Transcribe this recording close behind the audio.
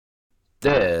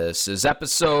This is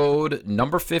episode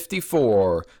number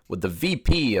 54 with the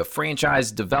VP of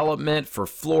Franchise Development for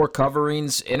Floor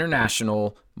Coverings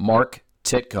International, Mark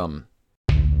Titcomb.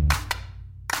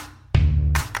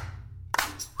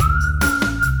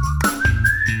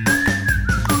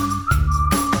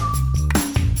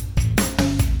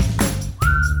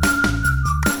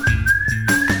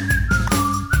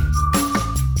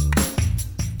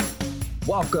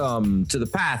 Welcome to the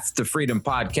Path to Freedom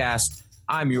podcast.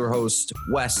 I'm your host,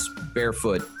 Wes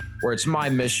Barefoot, where it's my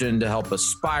mission to help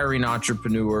aspiring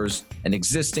entrepreneurs and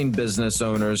existing business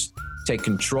owners take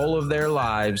control of their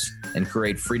lives and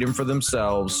create freedom for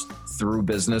themselves through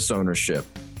business ownership.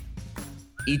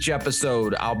 Each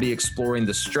episode, I'll be exploring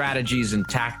the strategies and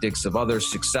tactics of other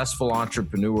successful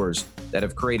entrepreneurs that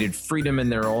have created freedom in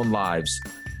their own lives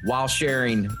while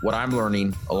sharing what I'm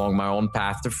learning along my own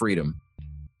path to freedom.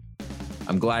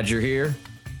 I'm glad you're here.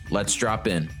 Let's drop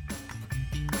in.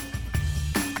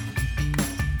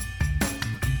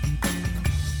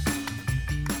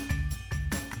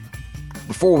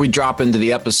 Before we drop into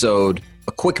the episode,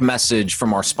 a quick message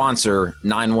from our sponsor,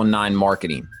 919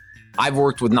 Marketing. I've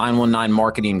worked with 919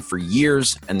 Marketing for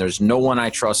years, and there's no one I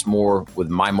trust more with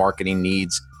my marketing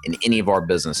needs in any of our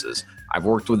businesses. I've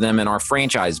worked with them in our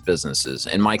franchise businesses,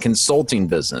 in my consulting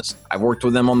business. I've worked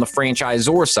with them on the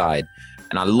franchisor side,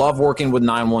 and I love working with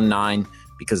 919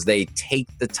 because they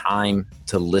take the time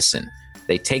to listen.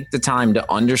 They take the time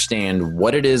to understand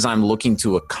what it is I'm looking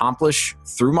to accomplish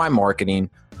through my marketing,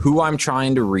 who I'm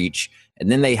trying to reach, and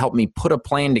then they help me put a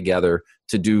plan together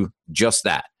to do just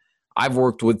that. I've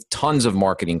worked with tons of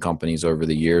marketing companies over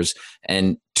the years,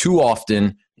 and too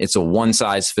often it's a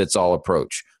one-size-fits-all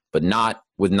approach, but not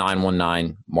with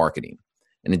 919 Marketing.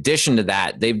 In addition to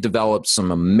that, they've developed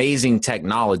some amazing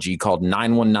technology called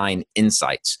 919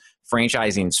 Insights,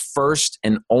 franchising's first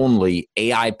and only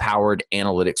AI-powered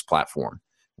analytics platform.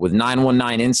 With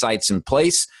 919 Insights in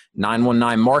place,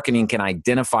 919 Marketing can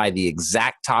identify the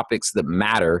exact topics that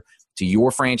matter to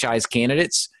your franchise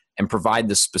candidates and provide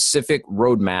the specific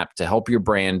roadmap to help your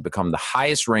brand become the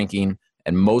highest ranking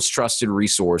and most trusted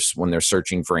resource when they're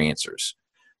searching for answers.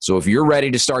 So if you're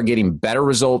ready to start getting better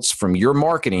results from your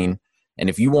marketing, and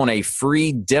if you want a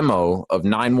free demo of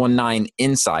 919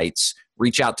 Insights,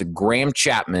 reach out to Graham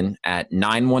Chapman at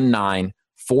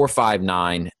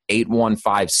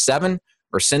 919-459-8157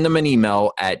 or send them an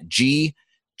email at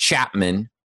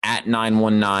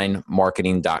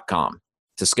gchapman@919marketing.com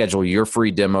to schedule your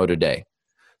free demo today.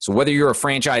 So whether you're a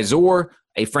franchisor,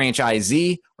 a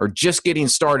franchisee, or just getting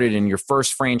started in your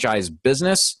first franchise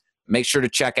business, make sure to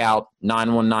check out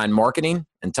 919 Marketing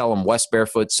and tell them Wes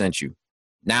Barefoot sent you.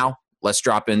 Now, let's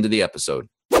drop into the episode.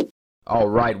 All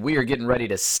right, we are getting ready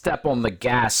to step on the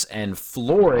gas and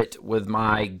floor it with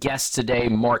my guest today,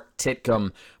 Mark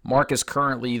Titcomb. Mark is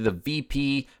currently the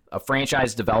VP of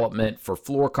Franchise Development for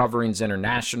Floor Coverings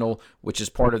International, which is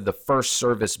part of the First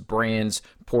Service Brands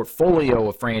portfolio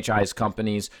of franchise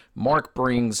companies. Mark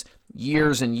brings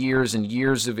years and years and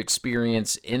years of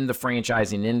experience in the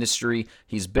franchising industry.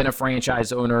 He's been a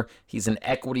franchise owner. He's an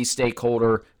equity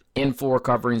stakeholder in Floor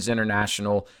Coverings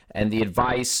International, and the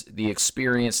advice, the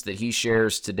experience that he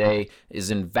shares today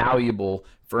is invaluable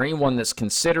for anyone that's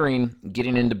considering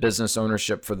getting into business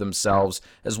ownership for themselves,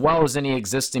 as well as any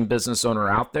existing business owner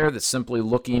out there that's simply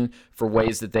looking for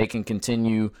ways that they can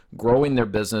continue growing their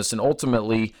business and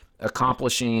ultimately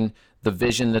accomplishing the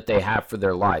vision that they have for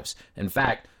their lives. In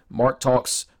fact, Mark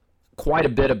talks quite a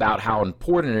bit about how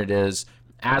important it is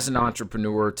as an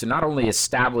entrepreneur to not only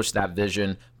establish that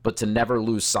vision, but to never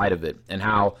lose sight of it, and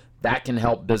how that can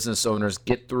help business owners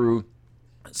get through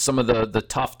some of the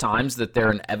tough times that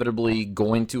they're inevitably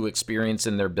going to experience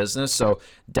in their business. So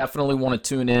definitely want to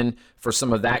tune in for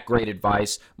some of that great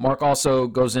advice. Mark also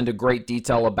goes into great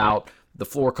detail about the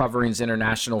Floor Coverings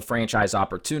International franchise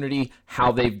opportunity,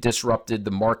 how they've disrupted the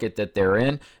market that they're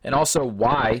in, and also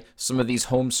why some of these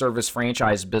home service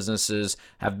franchise businesses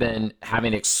have been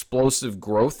having explosive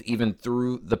growth even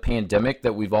through the pandemic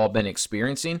that we've all been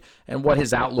experiencing, and what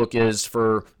his outlook is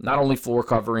for not only floor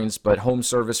coverings, but home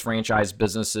service franchise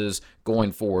businesses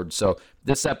going forward. So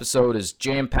this episode is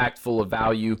jam-packed full of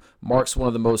value. Mark's one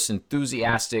of the most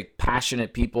enthusiastic,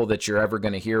 passionate people that you're ever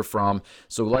going to hear from.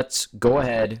 So let's go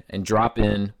ahead and drop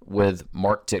in with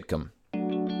Mark Titcomb.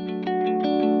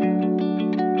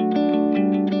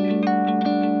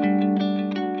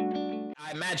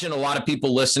 I imagine a lot of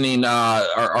people listening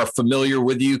are familiar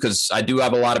with you, because I do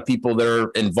have a lot of people that are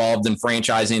involved in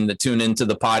franchising that tune into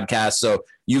the podcast. So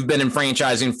you've been in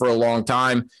franchising for a long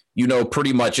time. You know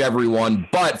pretty much everyone.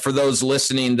 But for those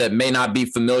listening that may not be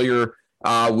familiar,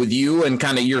 with you and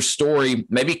kind of your story.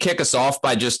 Maybe kick us off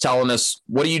by just telling us,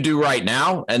 what do you do right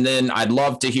now? And then I'd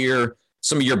love to hear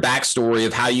some of your backstory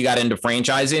of how you got into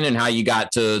franchising and how you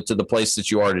got to the place that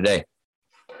you are today.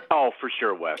 Oh, for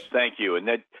sure, Wes. Thank you. And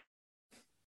that,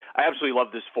 I absolutely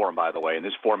love this forum, by the way, and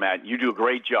this format. You do a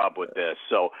great job with this.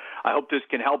 So I hope this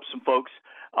can help some folks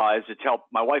as it's helped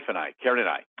my wife and I, Karen and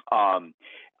I.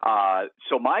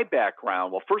 So my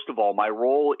background, well, first of all, my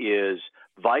role is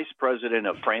Vice President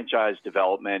of Franchise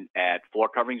Development at Floor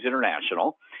Coverings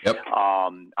International. Yep.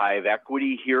 I have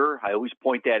equity here. I always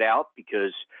point that out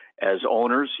because as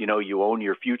owners, you own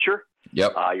your future.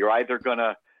 Yep. You're either going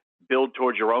to build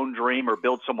towards your own dream or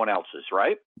build someone else's,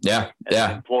 right? Yeah. As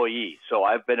an employee. So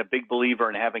I've been a big believer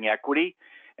in having equity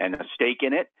and a stake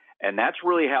in it. And that's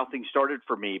really how things started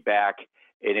for me back.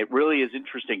 And it really is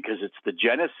interesting because it's the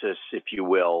genesis, if you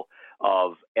will,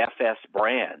 of FS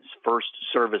Brands, First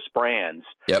Service Brands.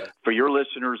 Yep. For your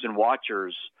listeners and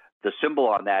watchers, the symbol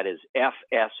on that is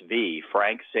FSV,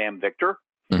 Frank, Sam, Victor.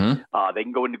 Mm-hmm. They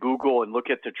can go into Google and look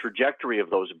at the trajectory of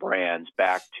those brands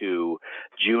back to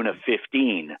June of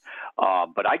 15.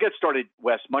 But I got started,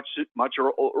 Wes, much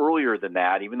earlier than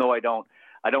that. Even though I don't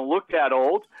look that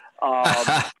old.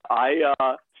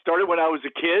 I started when I was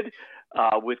a kid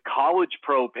with College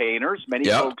Pro Painters. Many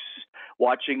folks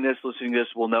watching this, listening to this,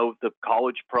 will know the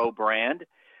College Pro brand.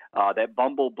 That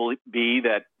bumblebee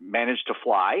that managed to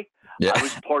fly. Yeah. I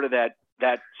was part of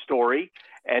that story.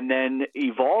 And then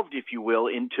evolved, if you will,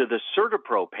 into the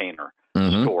CertaPro painter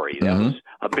story. That was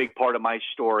a big part of my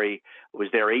story. I was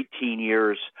there 18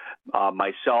 years,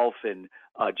 myself and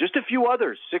just a few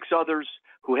others, 6 others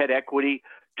who had equity,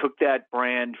 took that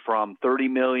brand from 30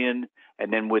 million.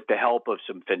 And then with the help of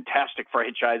some fantastic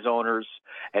franchise owners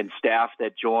and staff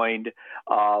that joined,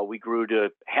 we grew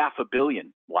to $500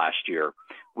 million last year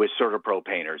with CertaPro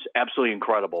painters. Absolutely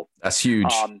incredible. That's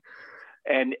huge.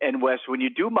 And Wes, when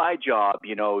you do my job,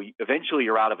 eventually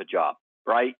you're out of a job,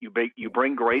 right? You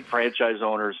bring great franchise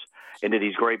owners into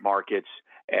these great markets.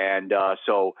 And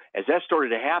so as that started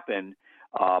to happen,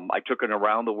 I took an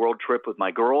around the world trip with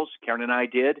my girls. Karen and I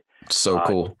did. So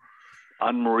cool.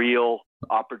 Unreal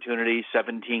opportunity,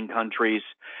 17 countries.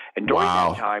 And during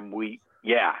that time,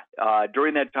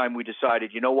 during that time we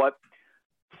decided, you know what?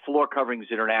 Floor Coverings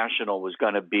International was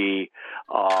going to be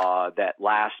that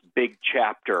last big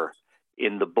chapter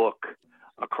in the book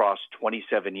across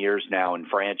 27 years now in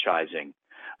franchising.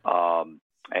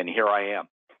 And here I am.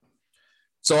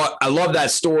 So I love that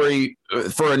story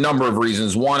for a number of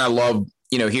reasons. One, I love,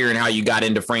 hearing how you got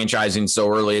into franchising so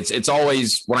early. It's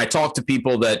always, when I talk to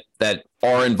people that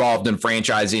are involved in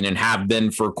franchising and have been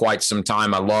for quite some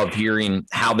time, I love hearing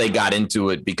how they got into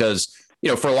it because,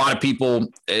 for a lot of people,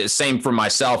 same for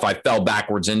myself, I fell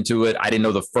backwards into it. I didn't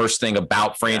know the first thing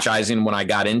about franchising when I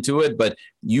got into it, but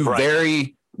you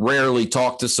very rarely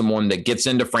talk to someone that gets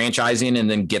into franchising and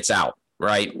then gets out,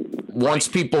 right? Once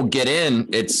people get in,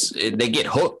 they get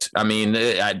hooked. I mean,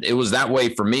 it was that way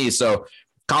for me. So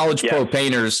College Pro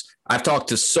Painters, I've talked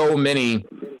to so many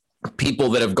people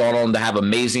that have gone on to have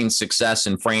amazing success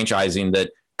in franchising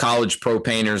that College Pro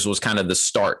Painters was kind of the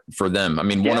start for them. I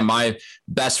mean, one of my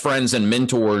best friends and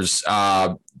mentors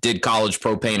did College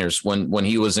Pro Painters when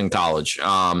he was in college.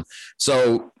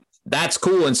 So that's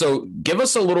cool. And so give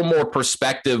us a little more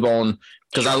perspective on,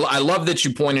 because I love that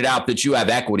you pointed out that you have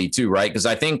equity too, right? Because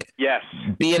I think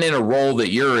being in a role that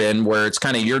you're in where it's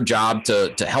kind of your job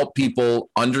to help people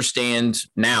understand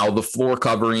now the Floor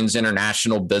Coverings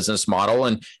International business model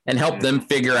and help them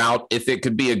figure out if it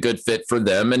could be a good fit for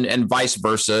them and vice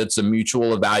versa. It's a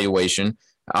mutual evaluation.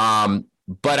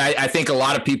 But I think a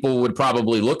lot of people would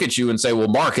probably look at you and say, well,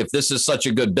 Mark, if this is such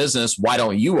a good business, why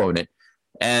don't you own it?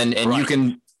 And you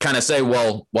can kind of say,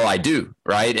 well, I do,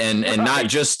 right? And not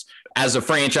just as a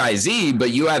franchisee,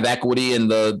 but you have equity in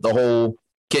the whole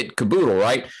kit caboodle,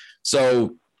 right?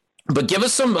 So, but give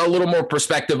us a little more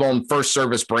perspective on First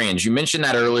Service Brands. You mentioned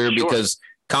that earlier because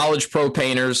College Pro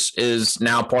Painters is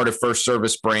now part of First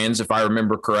Service Brands, if I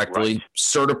remember correctly. Right.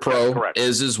 CertaPro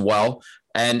is as well.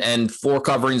 And Floor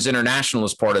Coverings International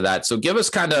is part of that. So give us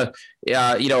kind of,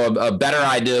 a better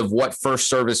idea of what First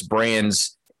Service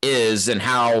Brands is and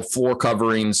how Floor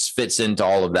Coverings fits into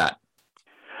all of that.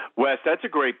 Wes, that's a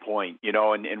great point.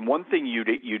 And one thing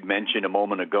you'd mentioned a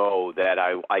moment ago that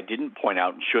I didn't point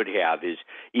out and should have is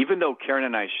even though Karen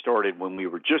and I started when we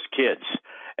were just kids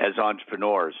as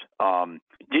entrepreneurs,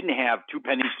 didn't have 2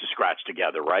 pennies to scratch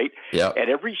together, right? Yeah. At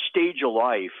every stage of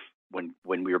life, when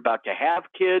we were about to have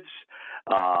kids,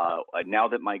 now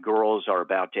that my girls are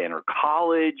about to enter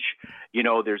college,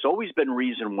 there's always been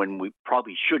reason when we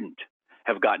probably shouldn't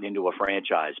have gotten into a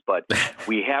franchise, but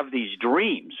we have these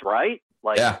dreams, right?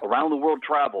 like around the world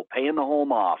travel, paying the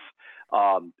home off,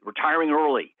 retiring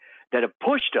early, that have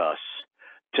pushed us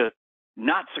to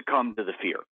not succumb to the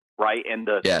fear, right? And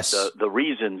the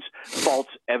reasons, false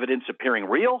evidence appearing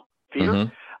real,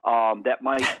 fear, that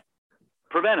might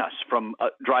prevent us from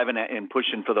driving and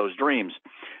pushing for those dreams.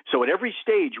 So at every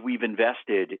stage, we've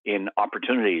invested in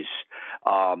opportunities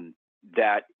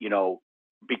that,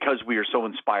 because we are so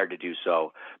inspired to do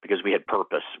so, because we had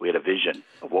purpose, we had a vision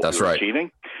of what we were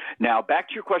achieving. Now, back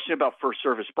to your question about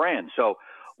FirstService Brands. So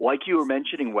like you were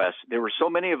mentioning, Wes, there were so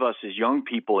many of us as young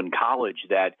people in college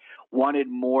that wanted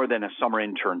more than a summer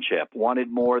internship,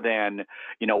 wanted more than,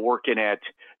 working at,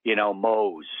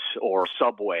 Moe's or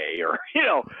Subway or,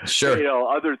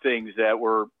 other things that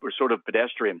were sort of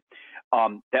pedestrian,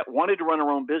 that wanted to run our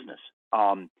own business.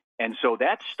 And so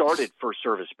that started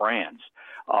FirstService Brands,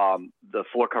 the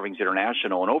Floor Coverings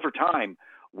International. And over time,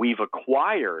 we've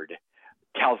acquired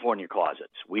California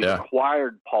Closets. We've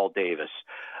acquired Paul Davis.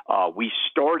 We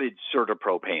started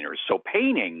CertaPro Painters. So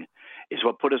painting is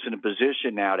what put us in a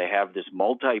position now to have this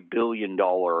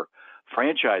multi-billion-dollar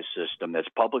franchise system that's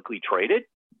publicly traded.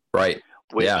 Right.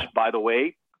 Which, by the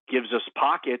way, gives us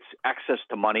pockets, access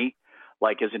to money.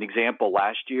 Like, as an example,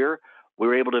 last year, we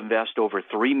were able to invest over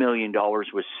 $3 million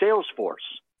with Salesforce.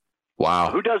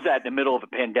 Wow. Who does that in the middle of a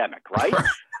pandemic, right?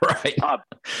 Right.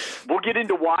 We'll get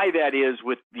into why that is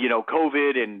with,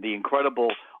 COVID and the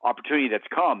incredible opportunity that's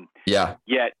come. Yeah.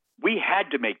 Yet we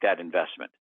had to make that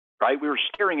investment, right? We were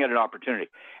staring at an opportunity,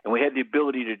 and we had the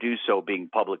ability to do so being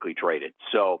publicly traded.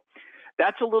 So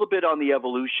that's a little bit on the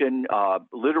evolution.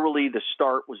 Literally, the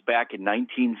start was back in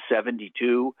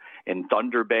 1972 in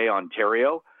Thunder Bay,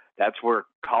 Ontario. That's where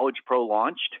College Pro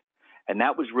launched, and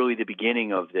that was really the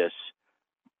beginning of this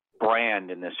brand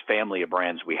and this family of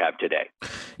brands we have today.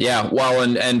 Yeah, well,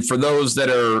 and for those that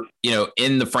are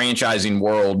in the franchising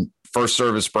world,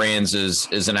 FirstService Brands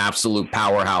is an absolute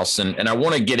powerhouse, and I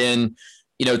want to get in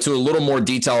to a little more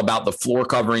detail about the Floor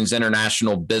Coverings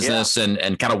International business and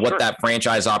kind of what that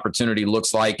franchise opportunity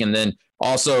looks like. And then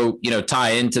also,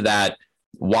 tie into that,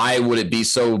 why would it be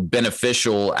so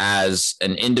beneficial as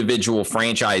an individual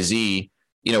franchisee,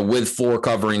 with Floor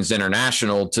Coverings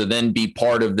International to then be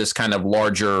part of this kind of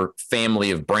larger family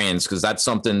of brands? Because that's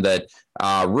something that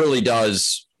really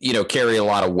does, carry a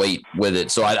lot of weight with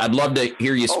it. So I'd love to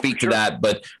hear you speak to that.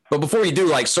 But before you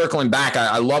do, circling back,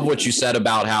 I love what you said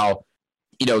about how,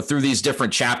 through these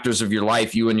different chapters of your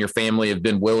life, you and your family have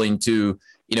been willing to,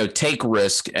 take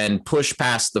risk and push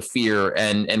past the fear.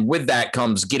 And with that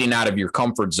comes getting out of your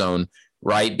comfort zone,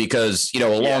 right? Because,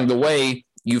 along the way,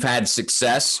 you've had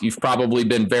success. You've probably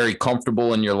been very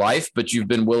comfortable in your life, but you've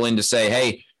been willing to say,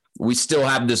 hey, we still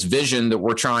have this vision that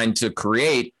we're trying to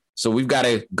create. So we've got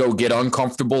to go get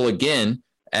uncomfortable again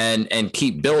and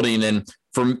keep building. And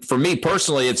for me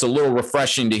personally, it's a little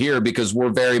refreshing to hear because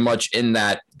we're very much in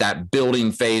that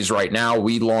building phase right now.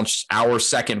 We launched our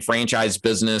second franchise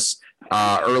business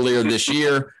earlier this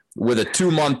year with a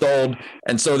 2-month-old.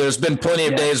 And so there's been plenty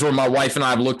of days where my wife and I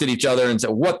have looked at each other and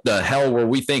said, what the hell were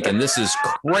we thinking? This is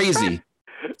crazy.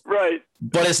 Right.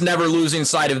 But it's never losing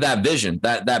sight of that vision,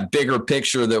 that bigger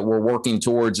picture that we're working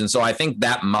towards. And so I think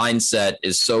that mindset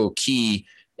is so key.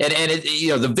 And it,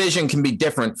 the vision can be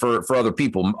different for other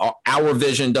people. Our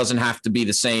vision doesn't have to be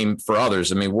the same for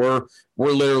others. I mean, we're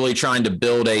literally trying to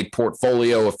build a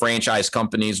portfolio of franchise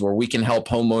companies where we can help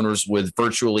homeowners with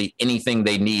virtually anything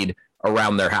they need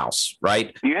around their house,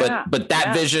 right? Yeah. But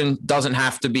that vision doesn't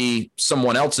have to be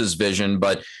someone else's vision.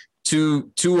 But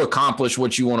to accomplish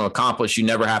what you want to accomplish, you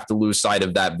never have to lose sight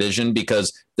of that vision,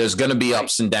 because there's going to be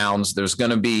ups and downs. There's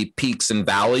going to be peaks and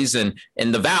valleys, and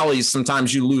in the valleys,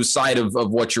 sometimes you lose sight of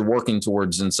what you're working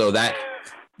towards. And so that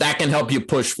can help you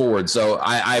push forward. So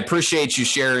I appreciate you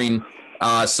sharing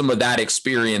some of that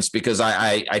experience, because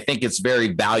I think it's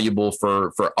very valuable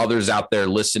for others out there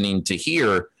listening to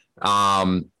hear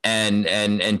and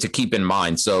to keep in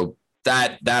mind. So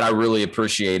that I really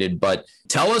appreciated. But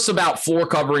tell us about Floor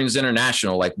Coverings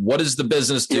International. Like, what does the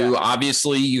business do?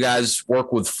 Obviously, you guys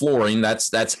work with flooring.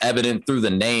 That's evident through the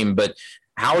name. But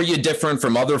how are you different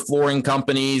from other flooring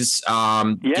companies?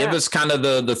 Give us kind of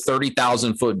the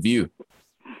 30,000 foot view.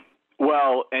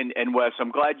 Well, and Wes,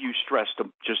 I'm glad you stressed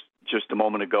just a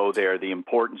moment ago there the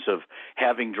importance of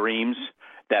having dreams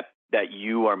that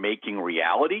you are making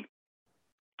reality.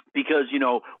 Because,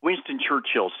 Winston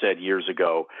Churchill said years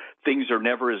ago, things are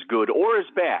never as good or as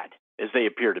bad as they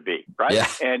appear to be, right?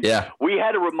 We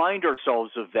had to remind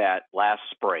ourselves of that last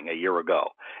spring, a year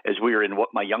ago, as we were in what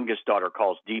my youngest daughter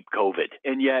calls deep COVID.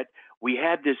 And yet we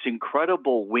had this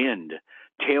incredible wind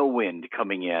tailwind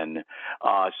coming in.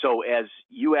 So as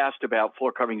you asked about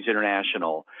Floor Coverings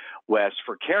International, Wes,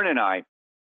 for Karen and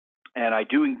I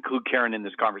do include Karen in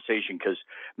this conversation because,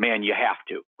 man, you have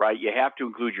to, right? You have to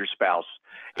include your spouse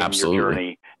in Absolutely. your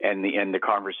journey and the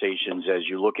conversations as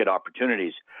you look at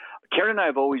opportunities. Karen and I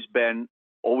have always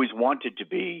wanted to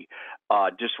be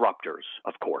disruptors,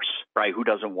 of course, right? Who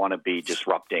doesn't want to be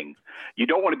disrupting? You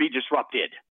don't want to be disrupted,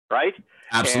 right?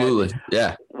 Absolutely.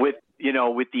 Yeah. With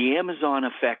the Amazon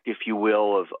effect, if you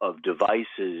will, of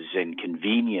devices and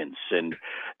convenience, and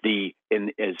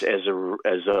as a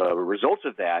result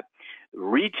of that,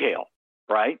 retail,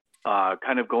 right,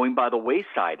 kind of going by the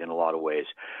wayside in a lot of ways.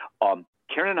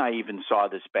 Karen and I even saw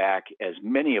this back, as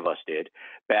many of us did,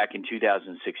 back in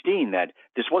 2016, that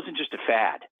this wasn't just a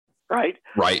fad, right?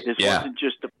 Right. This wasn't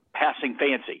just a passing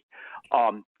fancy.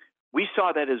 We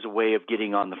saw that as a way of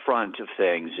getting on the front of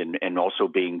things and also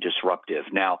being disruptive.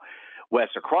 Now, Wes,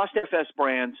 across FS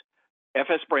Brands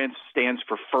stands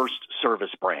for First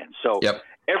Service Brands. So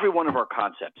every one of our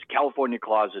concepts, California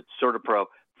Closets, CertaPro,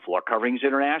 Floor Coverings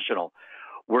International,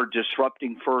 we're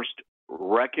disrupting first,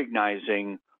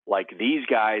 recognizing, like these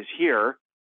guys here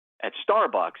at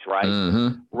Starbucks, right?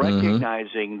 Mm-hmm.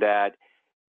 Recognizing that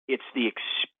it's the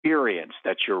experience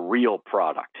that's your real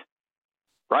product,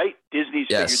 right? Disney's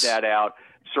figured that out.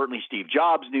 Certainly Steve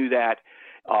Jobs knew that.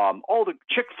 All the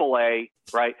Chick-fil-A,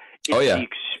 right? It's the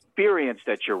experience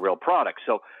that's your real product.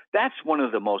 So that's one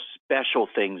of the most special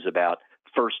things about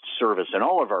First Service and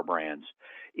all of our brands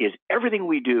is everything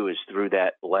we do is through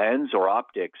that lens or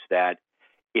optics that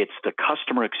it's the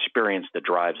customer experience that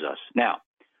drives us. Now,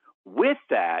 with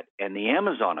that and the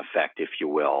Amazon effect, if you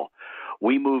will,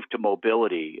 we moved to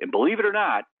mobility. And believe it or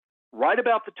not, right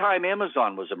about the time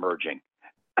Amazon was emerging,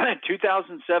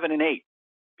 2007 and 8,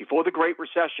 before the Great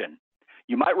Recession,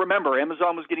 you might remember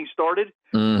Amazon was getting started.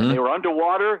 Mm-hmm. And they were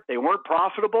underwater. They weren't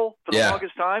profitable for the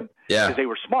longest time because they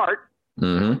were smart,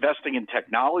 investing in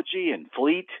technology and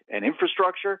fleet and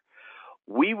infrastructure.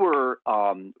 We were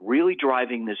really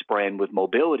driving this brand with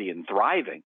mobility and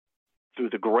thriving through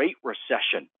the Great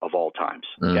Recession of all times.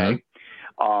 Okay,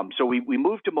 so we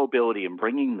moved to mobility and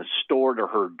bringing the store to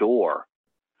her door,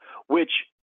 which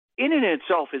in and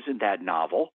itself isn't that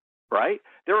novel, right?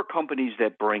 There are companies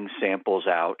that bring samples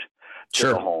out to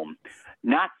the home,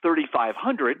 not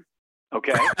 3,500,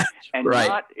 okay, and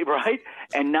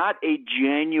not a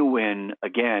genuine,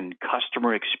 again,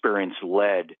 customer experience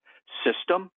led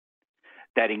system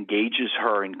that engages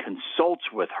her and consults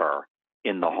with her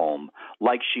in the home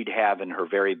like she'd have in her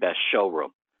very best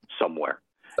showroom somewhere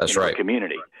in her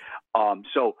community.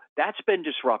 So that's been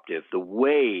disruptive, the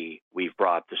way we've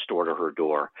brought the store to her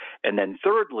door. And then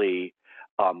thirdly,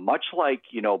 much like,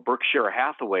 Berkshire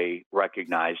Hathaway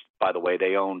recognized, by the way,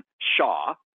 they own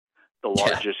Shaw, the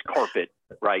largest carpet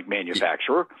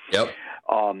manufacturer.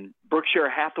 Berkshire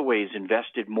Hathaway's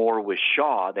invested more with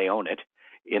Shaw, they own it,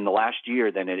 in the last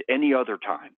year than at any other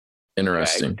time.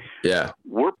 Interesting. Okay? Yeah.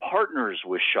 We're partners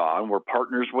with Shaw and we're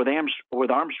partners with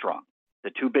Armstrong,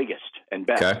 the two biggest and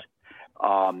best. Okay.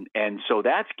 And so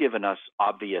that's given us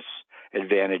obvious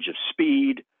advantage of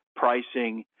speed,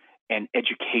 pricing, and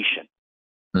education.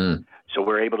 So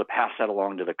we're able to pass that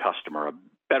along to the customer,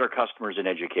 better customers and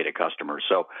educated customers.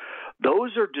 So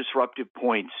those are disruptive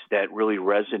points that really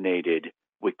resonated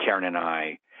with Karen and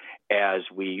I as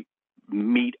we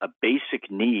meet a basic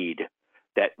need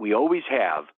that we always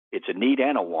have. It's a need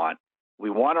and a want. We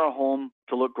want our home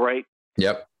to look great.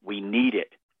 Yep. We need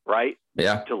it, right?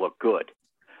 Yeah. To look good.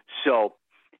 So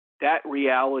that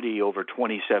reality over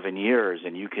 27 years,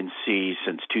 and you can see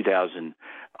since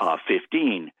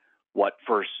 2015, what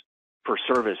First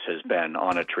Service has been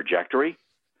on a trajectory,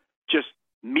 just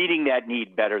meeting that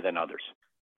need better than others.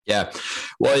 Yeah.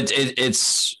 Well, it's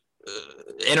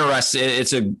interesting.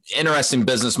 It's an interesting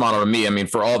business model to me. I mean,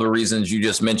 for all the reasons you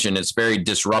just mentioned, it's very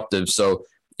disruptive. So,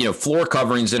 Floor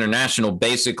Coverings International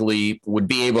basically would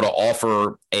be able to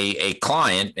offer a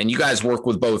client, and you guys work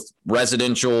with both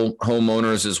residential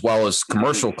homeowners as well as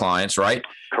commercial clients, right?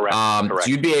 Correct. So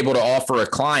you'd be able to offer a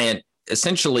client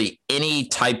essentially any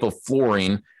type of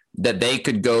flooring that they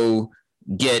could go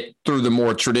get through the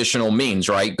more traditional means,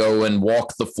 right? Go and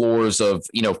walk the floors of,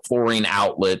 flooring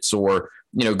outlets or,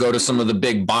 go to some of the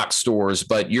big box stores,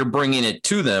 but you're bringing it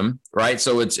to them, right?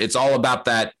 So it's all about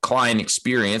that client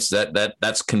experience,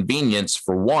 that's convenience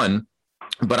for one.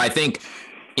 But I think,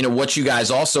 what you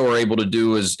guys also are able to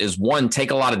do is one,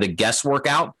 take a lot of the guesswork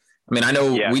out. I mean, I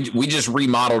know we just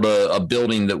remodeled a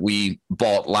building that we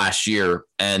bought last year,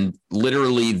 and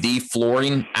literally the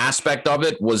flooring aspect of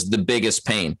it was the biggest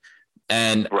pain.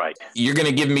 And right. You're going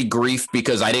to give me grief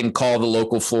because I didn't call the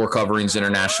local Floor Coverings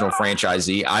International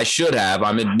franchisee. I should have.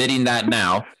 I'm admitting that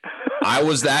now. I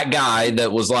was that guy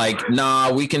that was like,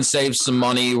 nah, we can save some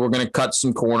money. We're going to cut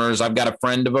some corners. I've got a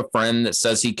friend of a friend that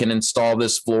says he can install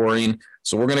this flooring.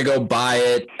 So we're going to go buy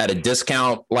it at a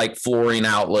discount like flooring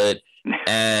outlet.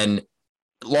 And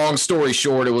long story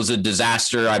short, it was a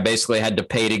disaster. I basically had to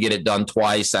pay to get it done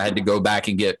twice. I had to go back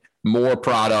and get more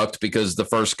product because the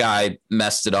first guy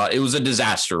messed it up. It was a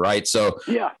disaster, right? So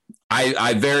yeah,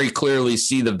 I very clearly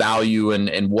see the value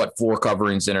in what Floor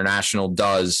Coverings International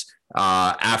does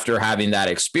after having that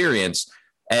experience.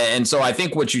 And so I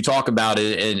think what you talk about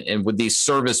and with these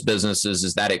service businesses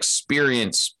is that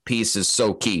experience piece is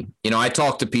so key. You know, I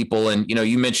talk to people and, you know,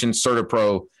 you mentioned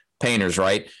CertaPro painters,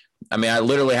 right? I mean, I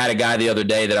literally had a guy the other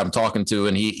day that I'm talking to,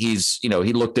 and he's, you know,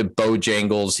 he looked at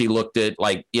Bojangles, he looked at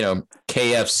like, you know,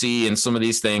 KFC and some of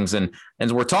these things. And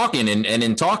we're talking and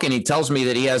in talking, he tells me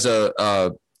that he has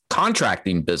a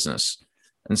contracting business.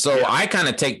 And so I kind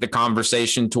of take the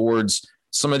conversation towards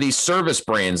some of these service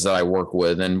brands that I work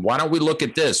with. And why don't we look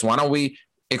at this? Why don't we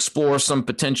explore some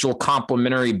potential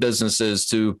complementary businesses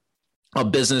to a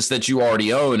business that you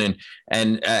already own?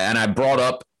 And I brought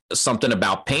up something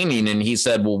about painting, and he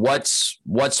said, well, what's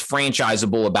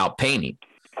franchisable about painting?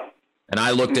 And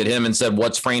I looked at him and said,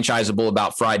 what's franchisable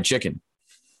about fried chicken?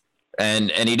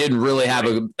 And he didn't really have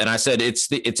and I said,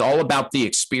 it's all about the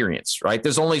experience, right?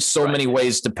 There's only so many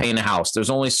ways to paint a house. There's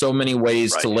only so many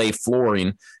ways to lay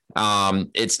flooring.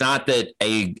 It's not that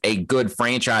a good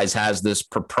franchise has this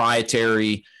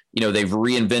proprietary, you know, they've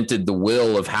reinvented the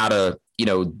wheel of how to, you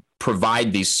know,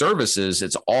 provide these services.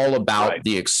 It's all about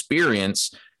the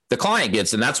experience the client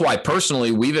gets. And that's why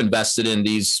personally, we've invested in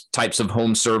these types of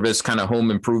home service, kind of home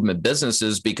improvement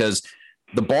businesses, because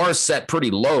the bar is set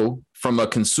pretty low from a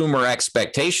consumer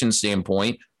expectation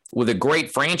standpoint. With a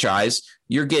great franchise,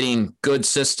 you're getting good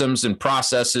systems and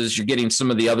processes. You're getting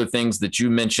some of the other things that you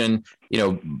mentioned, you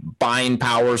know, buying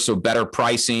power, so better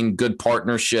pricing, good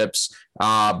partnerships.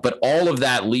 But all of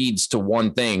that leads to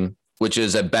one thing, which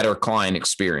is a better client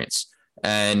experience.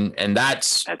 And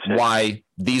that's why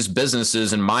these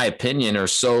businesses, in my opinion, are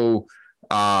so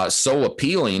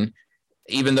appealing.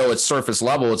 Even though it's surface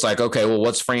level, it's like, okay, well,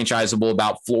 what's franchisable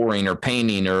about flooring or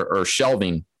painting or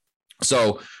shelving?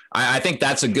 So I think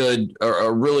that's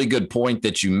a really good point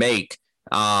that you make.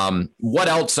 What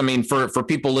else? I mean, for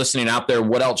people listening out there,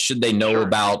 what else should they know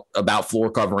about Floor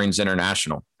Coverings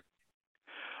International?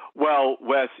 Well,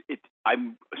 Wes,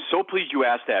 I'm so pleased you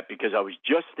asked that, because I was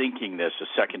just thinking this a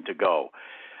second ago.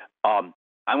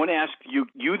 I want to ask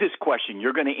you this question.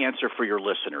 You're going to answer for your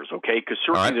listeners, okay? Because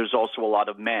certainly there's also a lot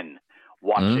of men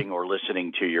watching or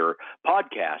listening to your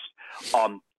podcast.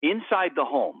 Inside the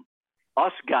home,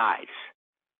 us guys,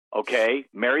 okay,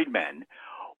 married men,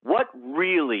 what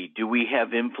really do we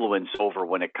have influence over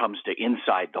when it comes to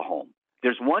inside the home?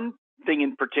 There's one thing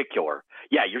in particular.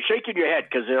 Yeah, you're shaking your head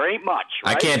because there ain't much,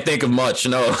 right? I can't think of much,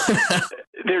 no.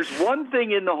 There's one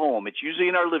thing in the home, it's usually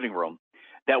in our living room,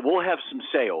 that we'll have some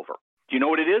say over. Do you know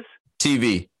what it is?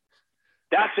 TV.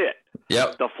 That's it.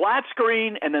 Yep. The flat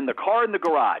screen and then the car in the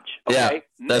garage. Okay?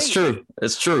 Yeah, that's true.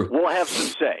 It's true. We'll have some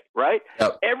say, right?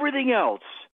 Yep. Everything else,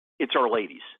 it's our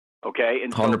ladies. Okay?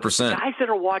 And so 100%. Guys that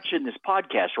are watching this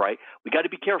podcast, right, we got to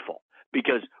be careful,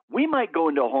 because we might go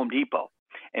into a Home Depot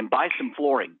and buy some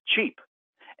flooring cheap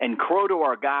and crow to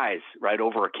our guys right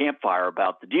over a campfire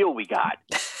about the deal we got,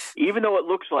 even though it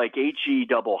looks like HE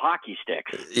double hockey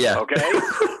sticks. Yeah. Okay.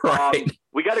 Right.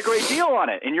 We got a great deal on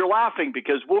it, and you're laughing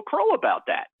because we'll crow about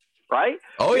that, right?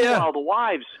 Oh, yeah. While the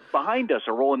wives behind us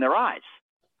are rolling their eyes,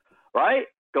 right?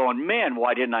 Going, man,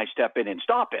 why didn't I step in and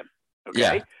stop him? Okay.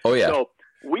 Yeah. Oh, yeah. So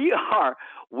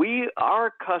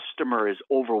our customer is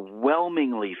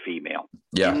overwhelmingly female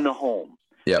in the home.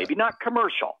 Yeah. Maybe not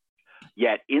commercial,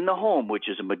 yet in the home, which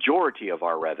is a majority of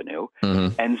our revenue.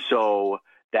 Mm-hmm. And so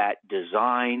that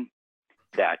design,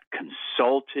 that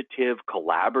consultative,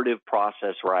 collaborative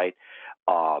process, right?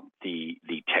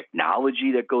 The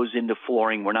technology that goes into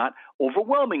flooring, we're not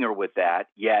overwhelming her with that,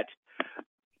 yet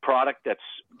product that's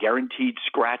guaranteed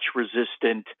scratch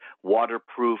resistant,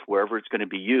 waterproof, wherever it's going to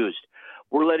be used.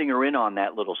 We're letting her in on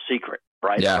that little secret,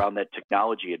 right? Yeah. Around that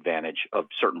technology advantage of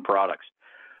certain products.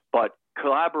 But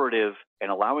collaborative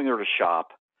and allowing her to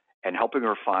shop and helping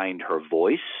her find her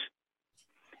voice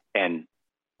and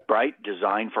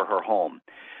design for her home.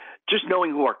 Just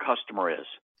knowing who our customer is.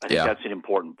 I think that's an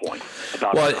important point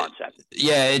about the concept.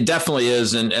 Yeah, it definitely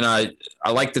is. And I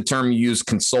like the term you use,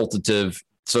 consultative.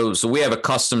 So we have a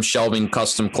custom shelving,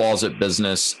 custom closet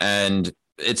business, and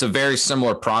it's a very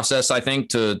similar process, I think,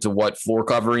 to what Floor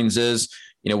Coverings is.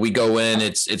 we go in,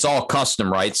 it's all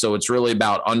custom, right? So it's really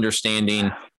about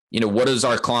understanding, what does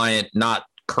our client not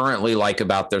currently like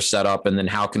about their setup, and then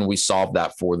how can we solve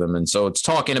that for them? And so it's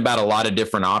talking about a lot of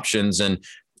different options, and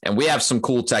we have some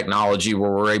cool technology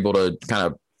where we're able to kind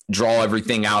of draw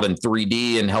everything out in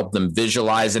 3D and help them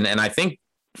visualize. And I think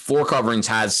Floor Coverings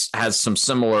has some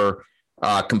similar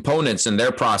components in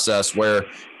their process where,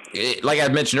 like I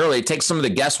mentioned earlier, it takes some of the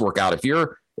guesswork out. If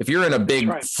you're in a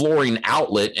big flooring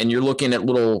outlet and you're looking at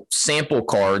little sample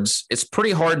cards, it's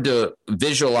pretty hard to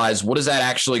visualize what is that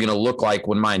actually going to look like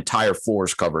when my entire floor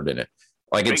is covered in it.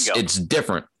 Like it's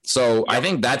different. So I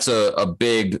think that's a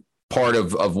big part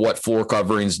of what Floor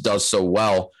Coverings does so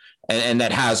well, and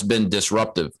that has been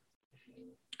disruptive.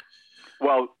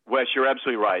 Well, Wes, you're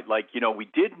absolutely right. Like, we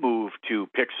did move to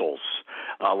pixels.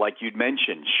 Like you'd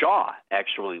mentioned, Shaw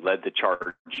actually led the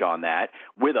charge on that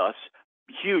with us.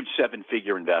 Huge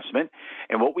 7-figure investment.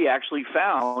 And what we actually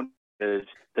found is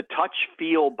the touch,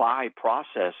 feel, buy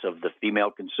process of the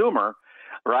female consumer,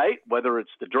 right? Whether it's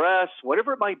the dress,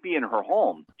 whatever it might be in her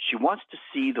home, she wants to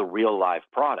see the real live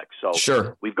product.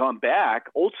 So we've gone back,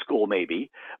 old school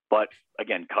maybe, but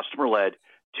again, customer led,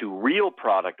 to real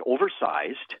product,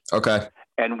 oversized. Okay.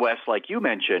 And Wes, like you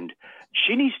mentioned,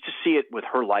 she needs to see it with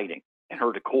her lighting and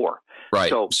her decor. Right.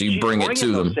 So you bring it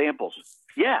to them. Samples.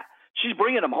 Yeah. She's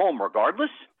bringing them home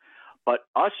regardless, but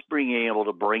us being able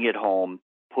to bring it home,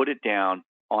 put it down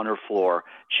on her floor,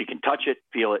 she can touch it,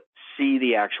 feel it, see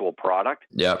the actual product.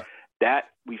 Yeah. That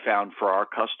we found for our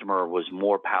customer was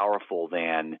more powerful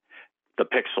than the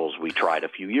pixels we tried a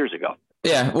few years ago.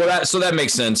 Yeah, well, that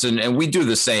makes sense, and we do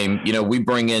the same. We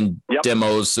bring in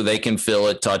demos so they can feel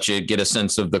it, touch it, get a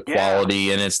sense of the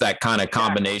quality, and it's that kind of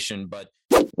combination. But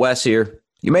Wes here,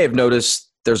 you may have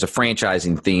noticed there's a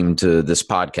franchising theme to this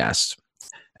podcast,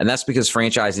 and that's because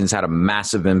franchising's had a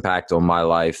massive impact on my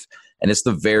life, and it's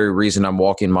the very reason I'm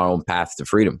walking my own path to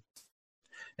freedom.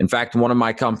 In fact, one of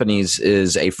my companies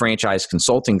is a franchise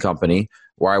consulting company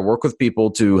where I work with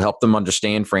people to help them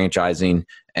understand franchising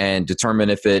and determine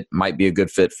if it might be a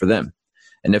good fit for them.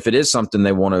 And if it is something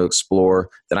they want to explore,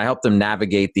 then I help them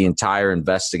navigate the entire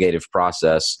investigative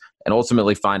process and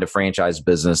ultimately find a franchise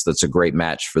business that's a great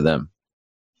match for them.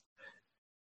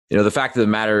 The fact of the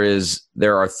matter is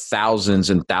there are thousands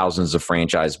and thousands of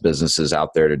franchise businesses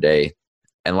out there today.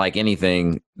 And like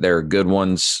anything, there are good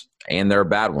ones and there are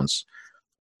bad ones.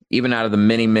 Even out of the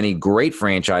many, many great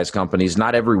franchise companies,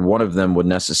 not every one of them would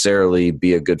necessarily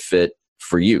be a good fit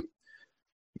for you.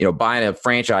 Buying a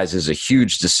franchise is a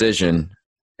huge decision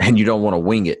and you don't want to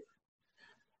wing it.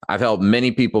 I've helped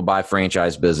many people buy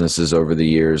franchise businesses over the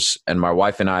years, and my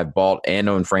wife and I have bought and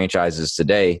own franchises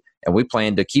today, and we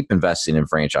plan to keep investing in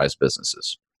franchise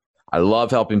businesses. I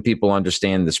love helping people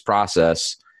understand this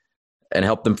process and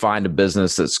help them find a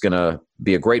business that's going to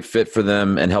be a great fit for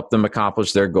them and help them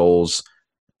accomplish their goals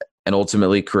and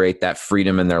ultimately create that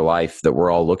freedom in their life that we're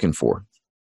all looking for.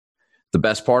 The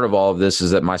best part of all of this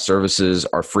is that my services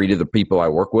are free to the people I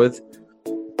work with.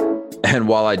 And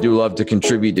while I do love to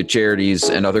contribute to charities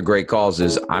and other great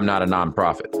causes, I'm not a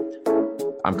nonprofit.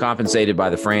 I'm compensated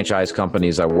by the franchise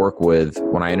companies I work with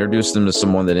when I introduce them to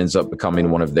someone that ends up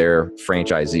becoming one of their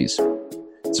franchisees.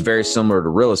 It's very similar to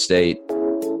real estate,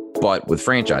 but with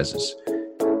franchises.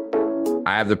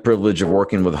 I have the privilege of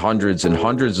working with hundreds and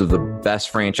hundreds of the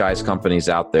best franchise companies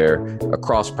out there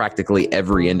across practically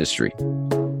every industry.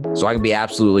 So I can be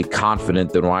absolutely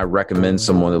confident that when I recommend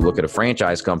someone to look at a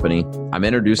franchise company, I'm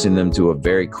introducing them to a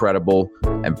very credible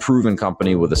and proven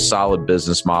company with a solid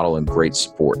business model and great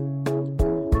support.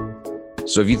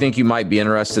 So if you think you might be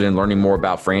interested in learning more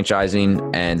about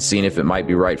franchising and seeing if it might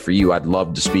be right for you, I'd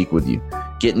love to speak with you.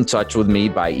 Get in touch with me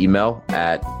by email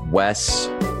at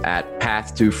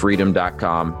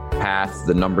wes@path2freedom.com,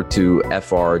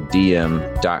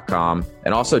 path2frdm.com,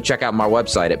 and also check out my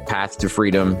website at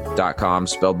path2freedom.com,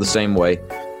 spelled the same way,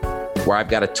 where I've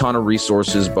got a ton of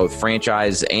resources, both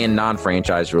franchise and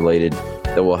non-franchise related,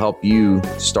 that will help you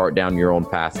start down your own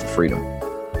path to freedom.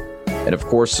 And of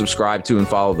course, subscribe to and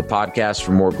follow the podcast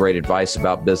for more great advice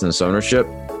about business ownership.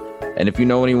 And if you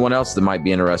know anyone else that might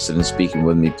be interested in speaking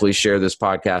with me, please share this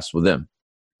podcast with them.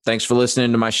 Thanks for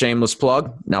listening to my shameless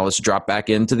plug. Now let's drop back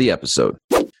into the episode.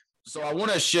 So I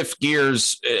want to shift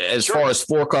gears as far as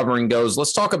floor covering goes.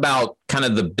 Let's talk about kind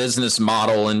of the business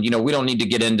model. And, we don't need to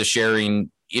get into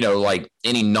sharing, like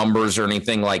any numbers or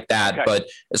anything like that. Okay. But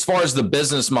as far as the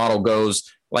business model goes,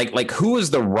 like who is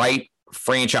the right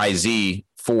franchisee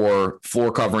for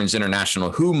Floor Coverings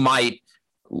International? Who might,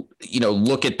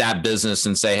 look at that business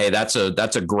and say, hey, that's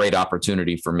a great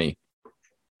opportunity for me?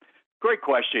 Great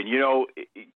question.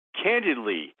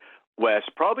 Candidly, Wes,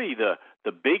 probably the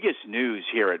the biggest news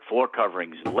here at Floor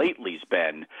Coverings lately has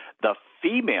been the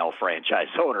female franchise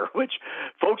owner, which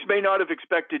folks may not have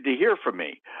expected to hear from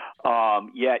me.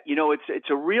 Yet, it's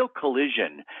a real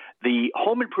collision. The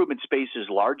home improvement space is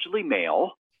largely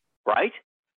male, right?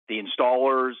 The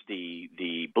installers,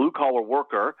 the blue-collar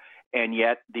worker, and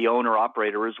yet the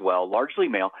owner-operator as well, largely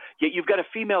male. Yet you've got a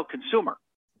female consumer.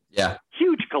 Yeah.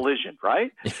 Huge collision,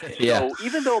 right? Yeah. So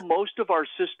even though most of our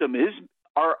system is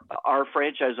our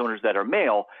franchise owners that are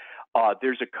male,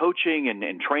 there's a coaching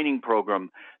and training program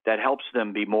that helps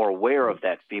them be more aware of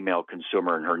that female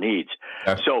consumer and her needs.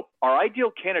 Yeah. So our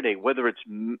ideal candidate, whether it's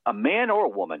a man or a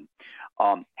woman,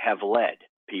 have led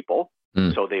people.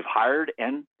 So they've hired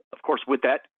and, of course, with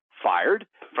that, fired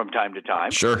from time to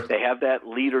time. Sure. They have that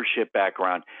leadership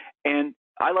background. And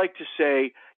I like to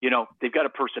say, they've got a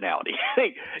personality.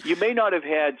 You may not have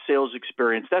had sales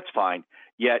experience. That's fine.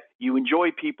 Yet you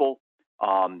enjoy people.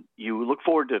 You look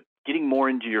forward to getting more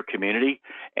into your community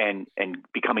and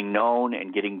becoming known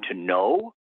and getting to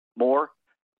know more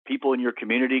people in your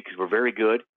community, because we're very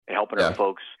good at helping our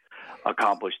folks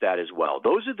accomplish that as well.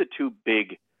 Those are the two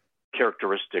big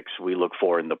characteristics we look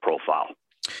for in the profile.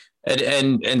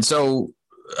 And so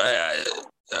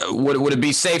would it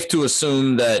be safe to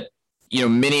assume that,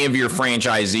 many of your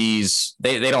franchisees,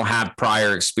 they don't have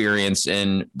prior experience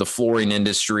in the flooring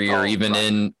industry or even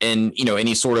in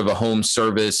any sort of a home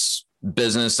service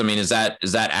business? I mean, is that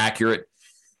accurate?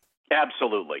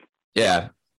 Absolutely. Yeah.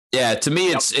 Yeah. To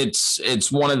me,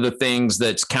 it's one of the things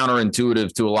that's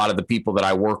counterintuitive to a lot of the people that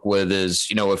I work with is,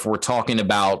 if we're talking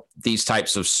about these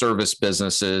types of service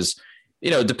businesses,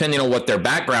 depending on what their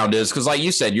background is, because like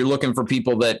you said, you're looking for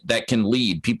people that can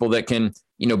lead, people that can,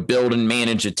 build and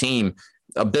manage a team.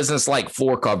 A business like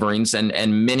Floor Coverings and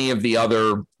many of the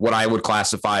other, what I would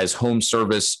classify as home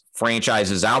service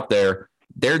franchises out there,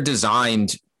 they're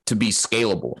designed to be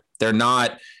scalable. They're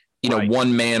not,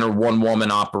 one man or one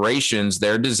woman operations.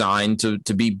 They're designed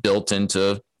to be built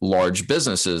into large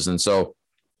businesses. And so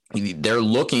they're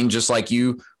looking, just like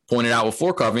you pointed out with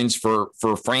Floor Coverings, for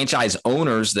franchise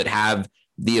owners that have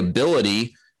the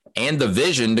ability and the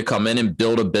vision to come in and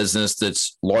build a business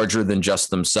that's larger than just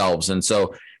themselves. And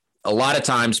so a lot of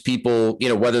times people,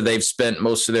 whether they've spent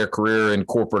most of their career in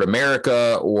corporate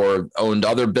America or owned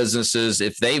other businesses,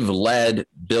 if they've led,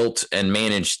 built, and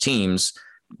managed teams,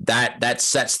 that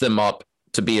sets them up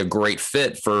to be a great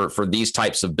fit for these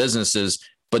types of businesses,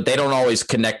 but they don't always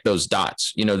connect those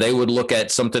dots. They would look at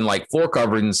something like Floor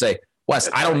Covering and say, Wes,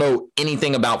 I don't know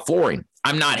anything about flooring.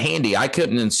 I'm not handy. I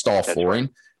couldn't install flooring.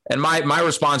 Right. And my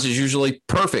response is usually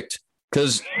perfect,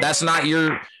 because that's not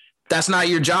your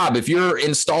job. If you're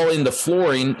installing the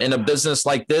flooring in a business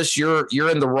like this, you're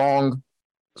in the wrong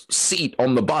seat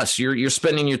on the bus. You're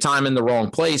spending your time in the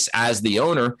wrong place as the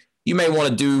owner. You may want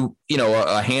to do,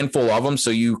 a handful of them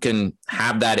so you can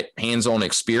have that hands-on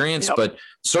experience, but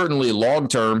certainly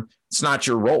long-term, it's not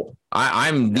your role.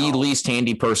 I'm the least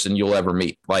handy person you'll ever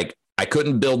meet. Like, I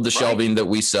couldn't build the shelving that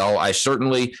we sell. I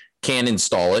certainly can't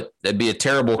install it. That'd be a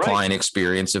terrible client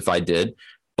experience if I did,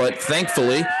 but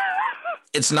thankfully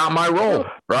it's not my role.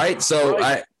 Right. So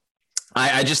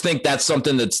I just think that's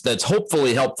something that's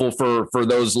hopefully helpful for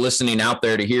those listening out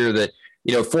there to hear that,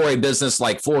 for a business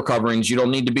like Floor Coverings, you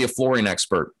don't need to be a flooring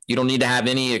expert. You don't need to have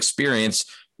any experience.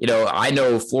 I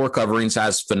know Floor Coverings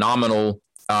has phenomenal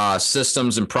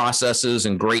systems and processes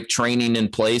and great training in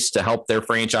place to help their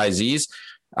franchisees.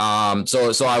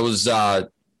 So I was,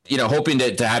 hoping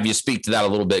to have you speak to that a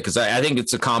little bit, because I think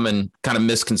it's a common kind of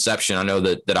misconception I know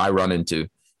that I run into.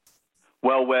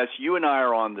 Well, Wes, you and I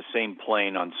are on the same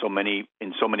plane in so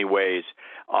many ways.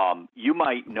 You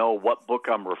might know what book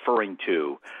I'm referring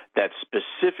to that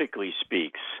specifically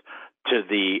speaks to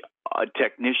the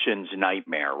technician's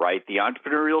nightmare, right? The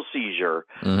entrepreneurial seizure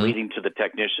leading to the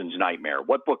technician's nightmare.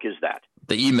 What book is that?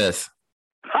 The E-Myth.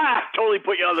 Ha! Totally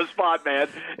put you on the spot, man.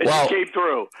 It just came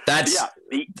through.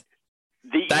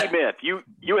 The E-Myth.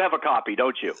 You have a copy,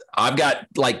 don't you? I've got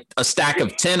like a stack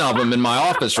of 10 of them in my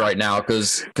office right now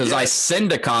because I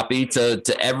send a copy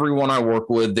to everyone I work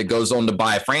with that goes on to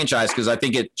buy a franchise, because I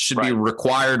think it should be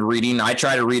required reading. I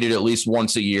try to read it at least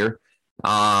once a year.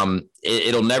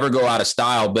 It'll never go out of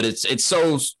style, but it's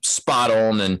so spot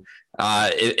on. And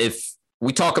if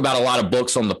we talk about a lot of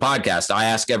books on the podcast, I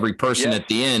ask every person at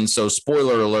the end. So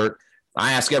spoiler alert,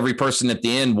 I ask every person at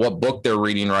the end what book they're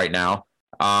reading right now.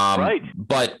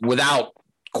 But without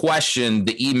question,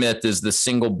 the E-Myth is the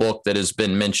single book that has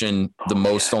been mentioned the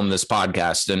most on this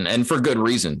podcast, and for good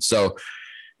reason. So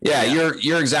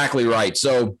you're exactly right.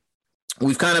 So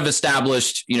we've kind of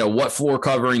established, what Floor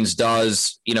Coverings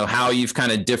does, how you've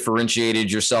kind of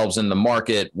differentiated yourselves in the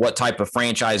market, what type of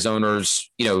franchise owners,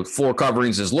 Floor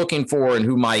Coverings is looking for, and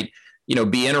who might,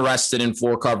 be interested in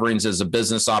Floor Coverings as a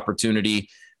business opportunity.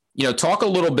 Talk a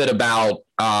little bit about,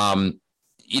 kind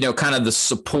of the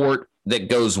support that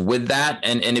goes with that.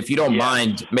 And if you don't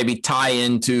mind, maybe tie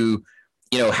into,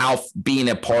 how being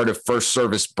a part of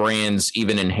FirstService Brands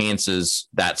even enhances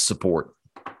that support.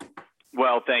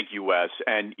 Well, thank you, Wes.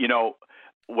 And,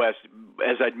 Wes,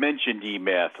 as I'd mentioned,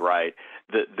 E-Myth, right,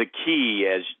 the key,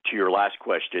 as to your last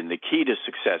question, the key to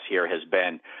success here has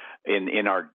been in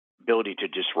our ability to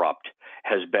disrupt,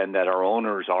 has been that our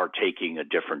owners are taking a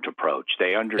different approach.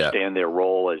 They understand their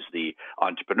role as the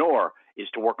entrepreneur is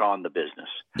to work on the business.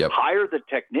 Hire the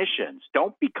technicians.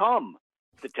 Don't become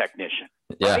the technician,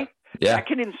 right? That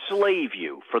can enslave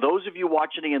you. For those of you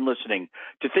watching and listening,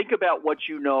 to think about what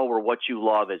you know or what you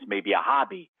love as maybe a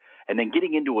hobby, and then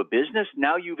getting into a business,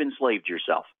 now you've enslaved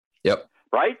yourself.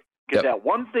 Right? Because that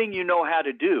one thing you know how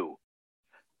to do,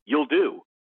 you'll do.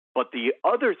 But the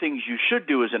other things you should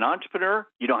do as an entrepreneur,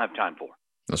 you don't have time for.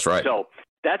 That's right. So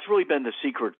that's really been the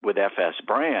secret with FS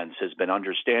Brands, has been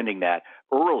understanding that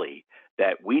early,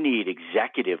 that we need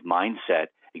executive mindset,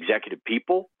 executive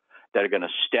people that are going to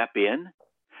step in.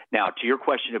 Now, to your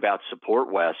question about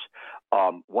support, Wes,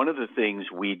 one of the things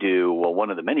we do, well, one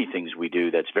of the many things we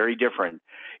do that's very different,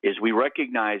 is we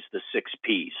recognize the 6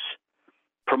 Ps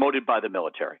promoted by the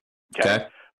military. Okay.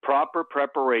 Proper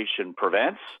preparation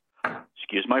prevents,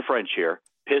 excuse my French here,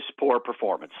 piss poor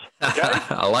performance. Okay?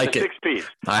 I like it. 6 Ps.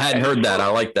 I hadn't heard that. I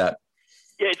like that.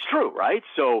 Yeah, it's true, right?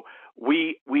 So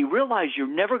we realize you're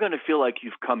never going to feel like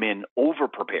you've come in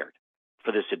over-prepared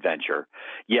for this adventure,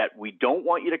 yet we don't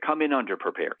want you to come in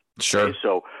underprepared. Sure. Okay?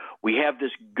 So we have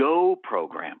this GO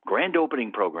program, grand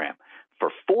opening program, for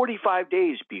 45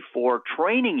 days before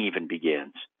training even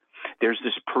begins. There's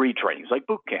this pre-training, it's like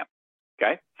boot camp,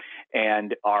 okay?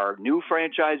 And our new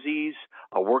franchisees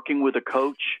are working with a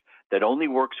coach that only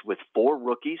works with 4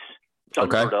 rookies. It's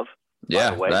unheard of.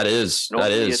 Yeah, that is.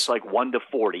 Normally it's like 1 to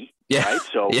 40, right?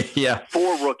 So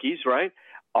 4 rookies, right?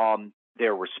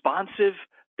 They're responsive.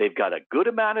 They've got a good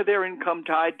amount of their income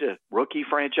tied to rookie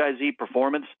franchisee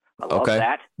performance. I love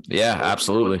that. Yeah,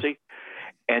 absolutely.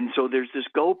 And so there's this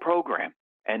GO program.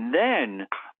 And then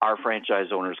our franchise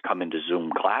owners come into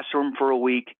Zoom Classroom for a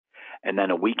week, and then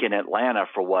a week in Atlanta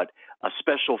for what a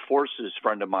special forces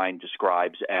friend of mine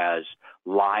describes as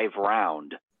live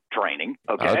round training.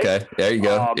 Okay, there you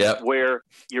go. Where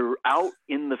you're out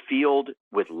in the field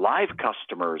with live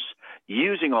customers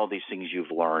using all these things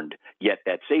you've learned, yet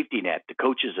that safety net, the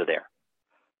coaches are there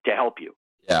to help you.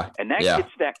 And that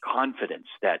gets that confidence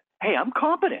that, hey, I'm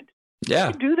competent.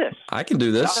 I can do this. I can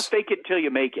do this. Not a fake it till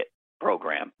you make it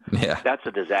program. That's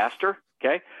a disaster.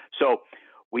 Okay. So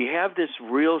we have this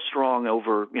real strong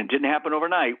it didn't happen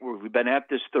overnight. We've been at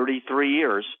this 33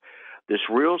 years, this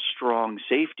real strong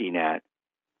safety net,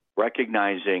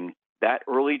 recognizing that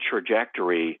early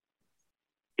trajectory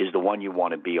is the one you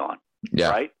want to be on.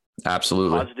 Right?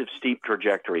 Absolutely. Positive, steep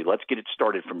trajectory. Let's get it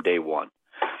started from day one.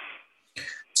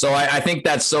 So I think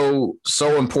that's so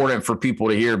important for people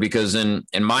to hear, because in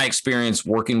my experience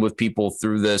working with people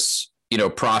through this,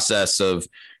 process of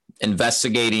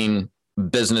investigating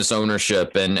business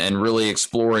ownership and really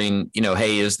exploring,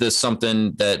 hey, is this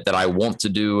something that I want to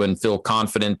do and feel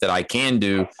confident that I can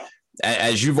do?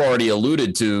 As you've already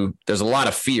alluded to, there's a lot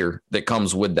of fear that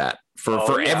comes with that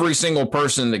for every single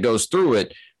person that goes through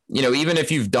it. Even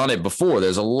if you've done it before,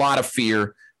 there's a lot of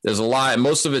fear. There's a lot,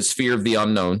 most of it's fear of the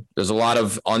unknown. There's a lot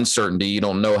of uncertainty. You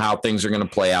don't know how things are going to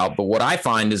play out. But what I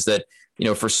find is that,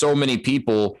 for so many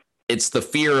people, it's the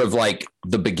fear of like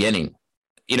the beginning.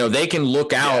 They can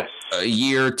look out a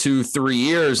year, 2, 3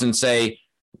 years and say,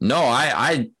 no,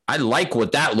 I like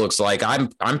what that looks like.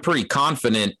 I'm pretty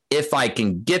confident if I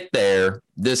can get there,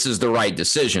 this is the right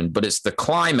decision. But it's the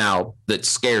climb out that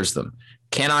scares them.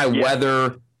 Can I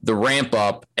weather the ramp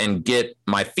up and get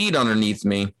my feet underneath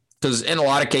me? Because in a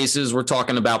lot of cases, we're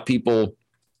talking about people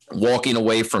walking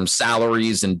away from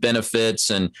salaries and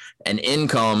benefits and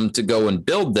income to go and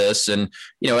build this. And,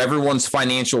 everyone's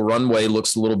financial runway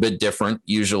looks a little bit different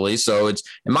usually. So it's,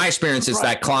 in my experience, it's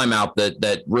that climb out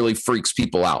that really freaks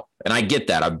people out. And I get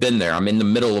that. I've been there. I'm in the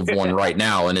middle of one right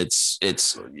now. And it's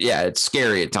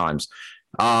scary at times.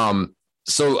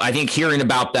 So I think hearing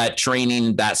about that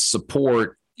training, that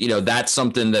support, that's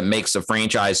something that makes a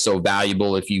franchise so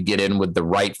valuable. If you get in with the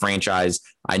right franchise,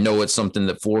 I know it's something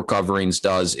that Floor Coverings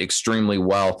does extremely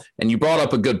well. And you brought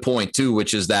up a good point too,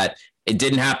 which is that it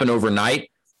didn't happen overnight,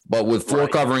 but with Floor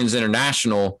Coverings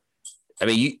International, I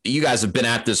mean, you guys have been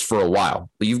at this for a while.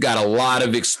 You've got a lot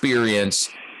of experience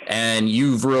and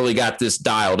you've really got this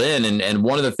dialed in. And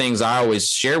one of the things I always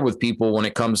share with people when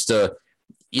it comes to,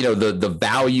 the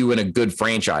value in a good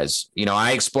franchise,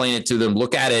 I explain it to them,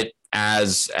 look at it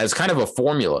as kind of a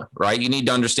formula, right? You need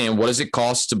to understand, what does it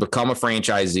cost to become a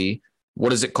franchisee?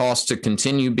 What does it cost to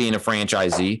continue being a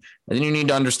franchisee? And then you need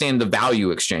to understand the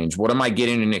value exchange. What am I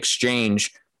getting in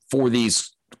exchange for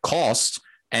these costs?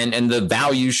 And the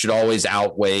value should always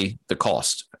outweigh the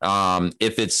cost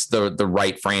if it's the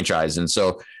right franchise. And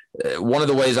so one of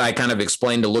the ways I kind of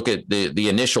explain to look at the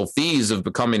initial fees of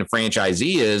becoming a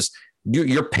franchisee is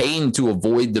you're paying to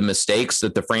avoid the mistakes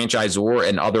that the franchisor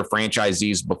and other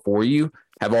franchisees before you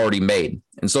have already made.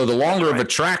 And so the longer of a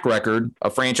track record a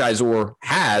franchisor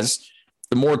has,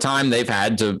 the more time they've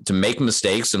had to make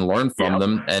mistakes and learn from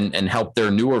them and help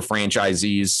their newer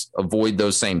franchisees avoid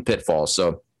those same pitfalls.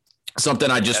 So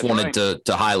something I just wanted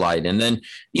to highlight. And then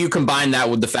you combine that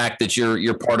with the fact that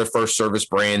you're part of First Service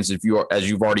Brands, as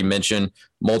you've already mentioned,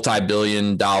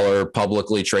 multi-billion-dollar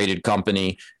publicly traded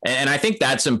company. And I think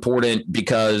that's important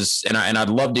because, and I'd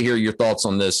love to hear your thoughts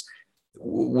on this.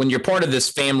 When you're part of this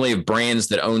family of brands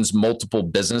that owns multiple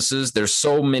businesses, there's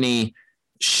so many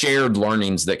shared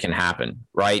learnings that can happen,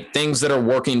 right? Things that are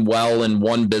working well in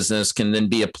one business can then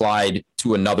be applied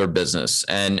to another business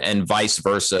and vice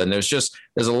versa. And there's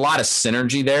a lot of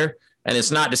synergy there. And it's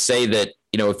not to say that,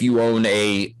 if you own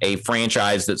a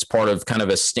franchise that's part of kind of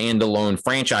a standalone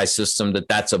franchise system,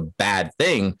 that's a bad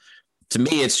thing. To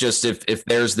me, it's just if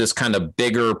there's this kind of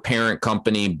bigger parent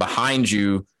company behind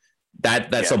you,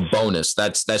 that's a bonus.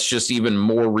 That's just even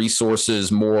more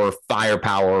resources, more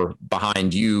firepower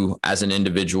behind you as an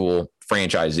individual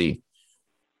franchisee.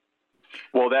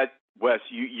 Well, Wes,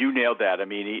 you nailed that. I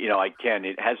mean,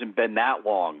 it hasn't been that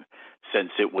long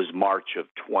since it was March of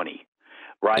 20,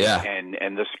 right? Yeah.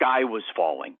 And the sky was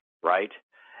falling, right?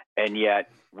 And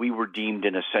yet we were deemed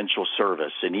an essential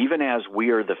service. And even as we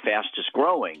are the fastest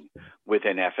growing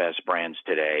within FS Brands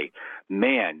today,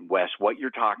 man, Wes, what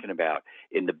you're talking about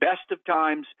in the best of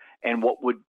times and what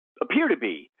would appear to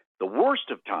be the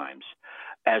worst of times,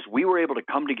 as we were able to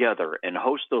come together and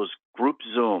host those group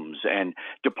Zooms and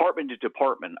department to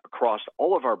department across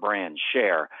all of our brands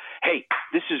share, hey,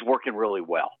 this is working really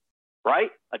well,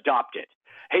 right? Adopt it.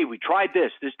 Hey, we tried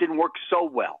this. This didn't work so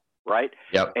well, right?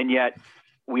 Yep. And yet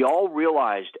we all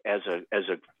realized as a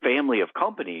family of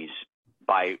companies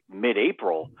by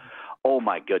mid-April, oh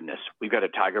my goodness, we've got a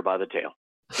tiger by the tail.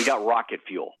 We got rocket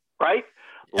fuel, right?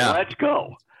 Yeah. Let's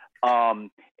go. And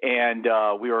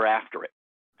we were after it.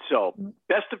 So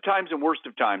best of times and worst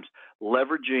of times,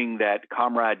 leveraging that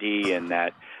camaraderie and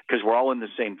that, because we're all in the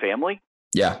same family.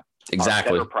 Yeah,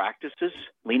 exactly. Better practices,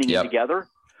 leaning together.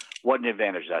 What an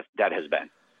advantage that has been.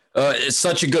 It's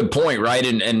such a good point, right?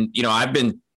 And I've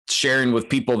been sharing with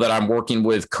people that I'm working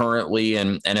with currently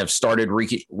and have started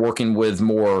working with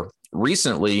more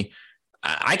recently.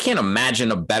 I can't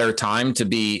imagine a better time to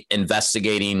be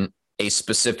investigating a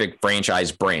specific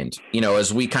franchise brand,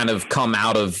 as we kind of come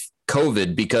out of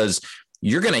COVID, because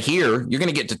you're going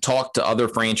to get to talk to other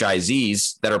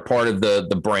franchisees that are part of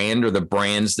the brand or the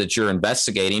brands that you're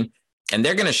investigating, and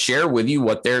they're going to share with you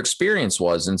what their experience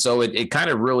was. And so it kind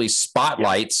of really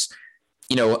spotlights,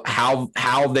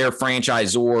 how their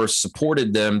franchisor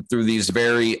supported them through these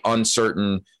very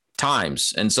uncertain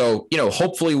times. And so,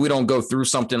 hopefully we don't go through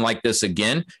something like this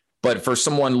again, but for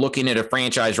someone looking at a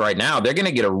franchise right now, they're going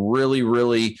to get a really,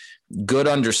 really good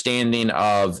understanding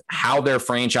of how their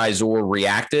franchisor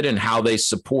reacted and how they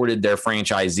supported their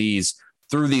franchisees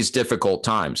through these difficult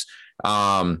times.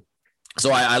 So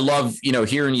I love,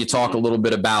 hearing you talk a little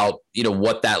bit about,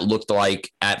 what that looked like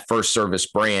at First Service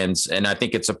Brands. And I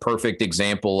think it's a perfect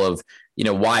example of,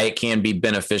 why it can be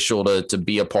beneficial to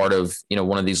be a part of,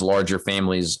 one of these larger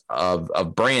families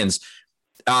of brands.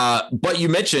 But you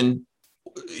mentioned,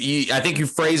 I think you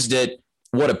phrased it,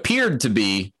 what appeared to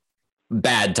be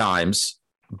bad times,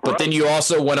 but then you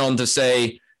also went on to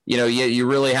say, you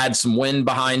really had some wind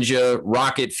behind you,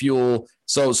 rocket fuel.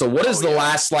 So what does the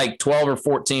last 12 or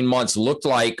 14 months looked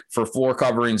like for Floor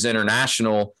Coverings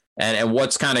International? And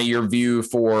what's kind of your view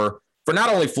for not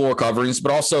only Floor Coverings,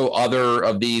 but also other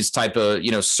of these type of,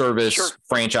 service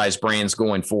franchise brands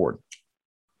going forward?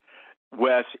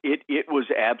 Wes, it was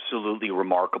absolutely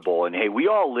remarkable. And hey, we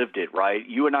all lived it, right?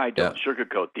 You and I don't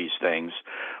sugarcoat these things.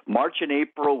 March and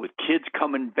April with kids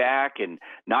coming back and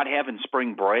not having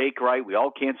spring break, right? We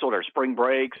all canceled our spring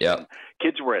breaks. Yeah.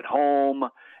 Kids were at home,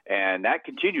 and that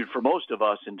continued for most of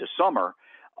us into summer.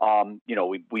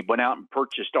 We went out and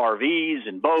purchased RVs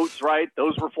and boats, right?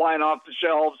 Those were flying off the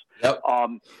shelves. Yep.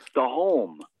 The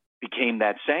home became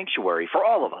that sanctuary for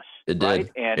all of us. It did.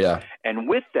 Right? And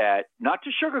with that, not to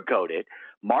sugarcoat it,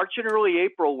 March and early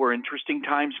April were interesting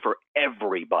times for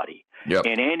everybody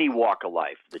in any walk of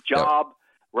life. The job,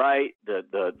 right?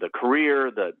 The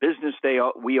career, the business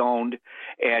we owned.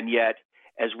 And yet,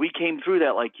 as we came through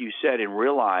that, like you said, and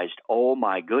realized, oh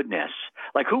my goodness,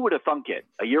 like who would have thunk it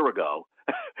a year ago?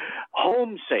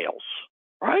 Home sales,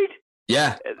 right?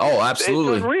 Yeah. Oh,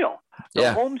 absolutely. It's unreal.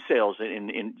 The home sales.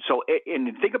 And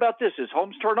think about this, as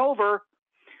homes turn over,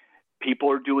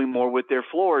 people are doing more with their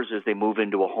floors as they move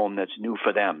into a home that's new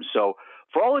for them. So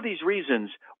for all of these reasons,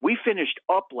 we finished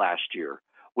up last year,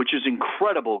 which is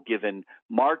incredible given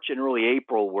March and early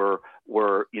April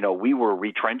we were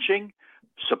retrenching,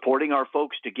 supporting our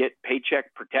folks to get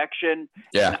paycheck protection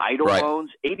and idle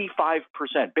loans, 85%.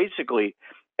 Basically,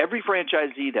 every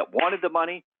franchisee that wanted the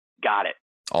money got it.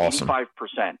 Awesome. 85%.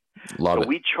 Love it.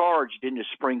 We charged into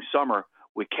spring, summer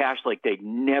with cash like they'd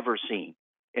never seen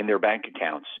in their bank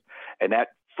accounts. And that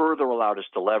further allowed us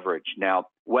to leverage. Now,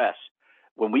 Wes,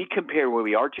 when we compare where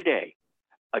we are today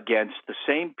against the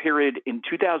same period in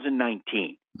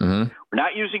 2019, we're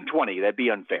not using 20. That'd be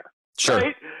unfair. Sure.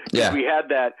 Right? Yeah. We had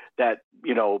that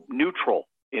neutral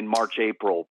in March,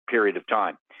 April period of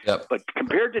time. Yep. But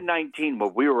compared to 19, where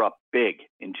we were up big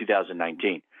in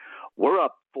 2019, we're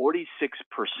up 46%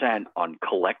 on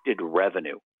collected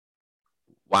revenue.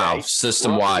 Wow. Okay?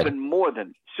 System-wide. Even more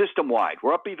than system-wide.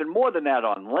 We're up even more than that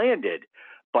on landed,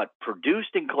 but produced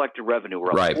and collected revenue,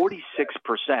 we're up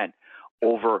 46%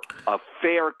 over a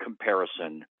fair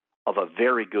comparison of a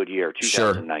very good year,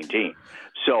 2019.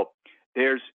 So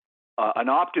there's an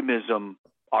optimism.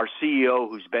 Our CEO,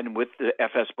 who's been with the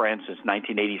FS brand since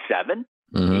 1987,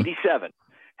 87,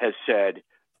 has said,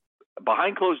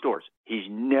 behind closed doors, he's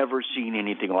never seen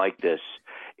anything like this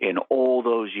in all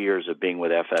those years of being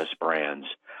with FS brands.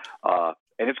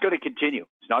 And it's going to continue.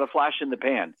 It's not a flash in the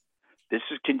pan. This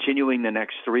is continuing the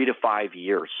next 3 to 5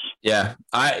 years. Yeah.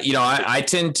 I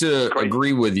tend to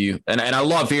agree with you. And I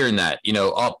love hearing that,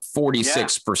 up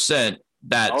 46%.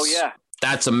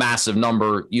 That's a massive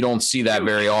number. You don't see that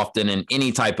very often in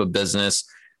any type of business.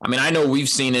 I mean, I know we've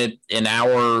seen it in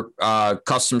our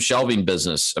custom shelving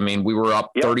business. I mean, we were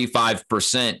up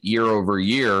 35% year over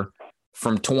year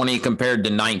from 20 compared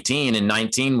to 19, and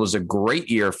 19 was a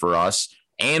great year for us.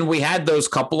 And we had those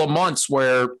couple of months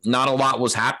where not a lot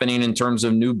was happening in terms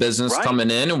of new business coming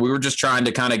in. And we were just trying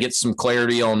to kind of get some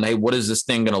clarity on, hey, what is this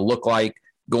thing going to look like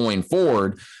going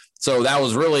forward? So that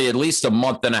was really at least a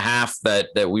month and a half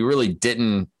that we really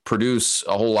didn't produce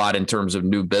a whole lot in terms of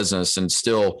new business, and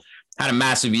still had a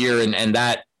massive year. And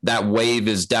that wave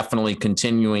is definitely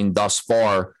continuing thus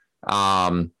far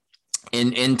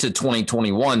into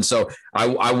 2021. So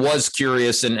I was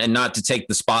curious, and not to take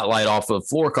the spotlight off of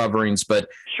floor coverings, but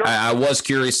I was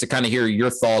curious to kind of hear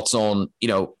your thoughts on,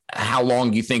 how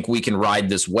long you think we can ride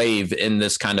this wave in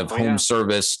this kind of home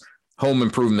service, home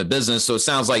improvement business. So it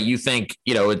sounds like you think,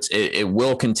 it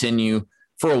will continue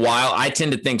for a while. I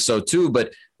tend to think so too,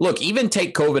 but look, even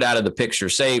take COVID out of the picture,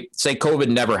 say COVID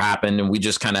never happened and we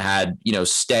just kind of had,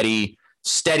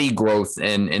 steady growth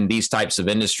in these types of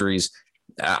industries.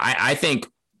 I think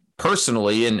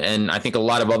personally, and I think a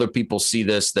lot of other people see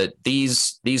this, that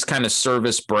these kind of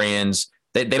service brands,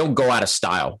 they don't go out of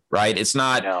style, right? It's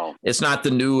not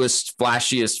the newest,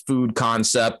 flashiest food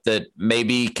concept that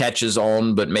maybe catches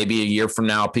on, but maybe a year from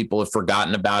now, people have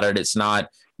forgotten about it. It's not,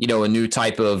 a new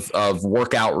type of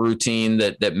workout routine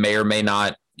that may or may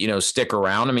not, stick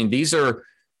around. I mean, these are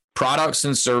products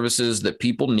and services that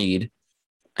people need.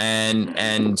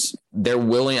 And they're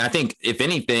willing, I think, if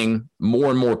anything, more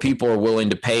and more people are willing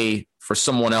to pay for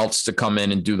someone else to come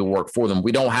in and do the work for them.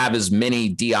 We don't have as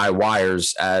many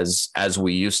DIYers as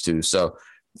we used to. So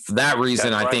for that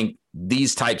reason, I think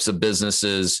these types of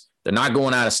businesses, they're not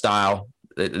going out of style.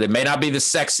 They may not be the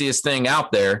sexiest thing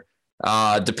out there,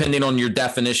 depending on your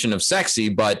definition of sexy,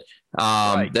 but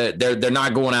they're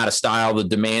not going out of style. The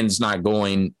demand's not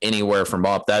going anywhere from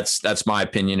up. That's my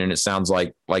opinion. And it sounds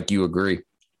like you agree.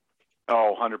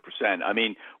 Oh, 100%. I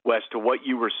mean, Wes, to what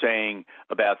you were saying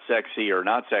about sexy or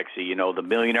not sexy, The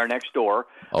Millionaire Next Door.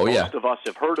 Most of us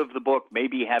have heard of the book,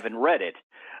 maybe haven't read it.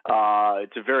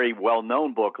 It's a very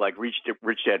well-known book, like Rich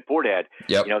Dad, Poor Dad.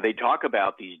 Yep. They talk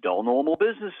about these dull, normal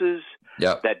businesses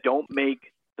that don't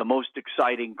make the most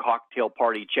exciting cocktail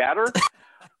party chatter,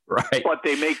 right? But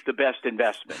they make the best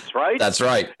investments, right? That's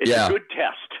right. It's a good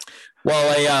test.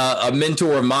 Well, a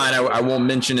mentor of mine, I won't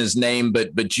mention his name,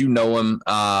 but you know him,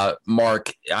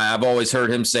 Mark. I've always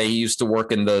heard him say he used to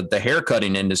work in the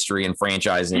haircutting industry and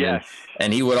franchising. Yes.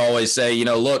 And he would always say,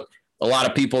 look, a lot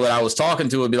of people that I was talking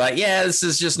to would be like, yeah, this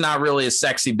is just not really a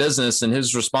sexy business. And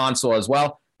his response was,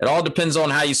 well, It all depends on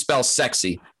how you spell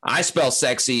sexy. I spell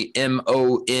sexy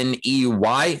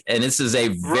Money, and this is a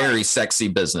very sexy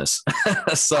business.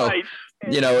 So,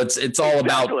 it's all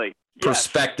about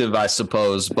perspective, I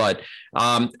suppose. But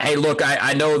hey, look,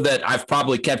 I know that I've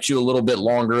probably kept you a little bit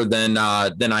longer than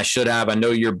I should have. I know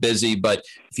you're busy, but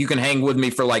if you can hang with me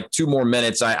for like 2 more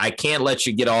minutes, I can't let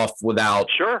you get off without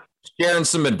sharing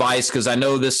some advice, because I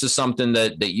know this is something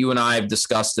that you and I have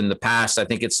discussed in the past. I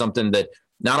think it's something that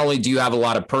not only do you have a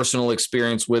lot of personal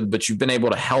experience with, but you've been able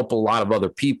to help a lot of other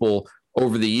people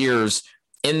over the years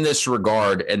in this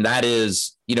regard. And that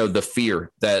is, the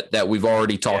fear that we've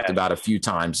already talked about a few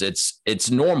times.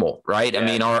 It's normal, right? I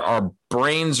mean, our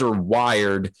brains are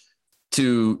wired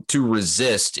to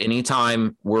resist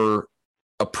anytime we're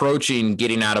approaching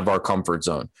getting out of our comfort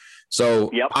zone.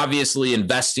 So obviously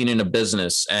investing in a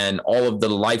business and all of the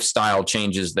lifestyle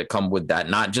changes that come with that,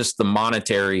 not just the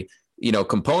monetary,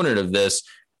 component of this,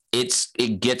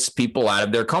 it gets people out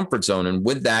of their comfort zone. And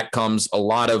with that comes a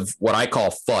lot of what I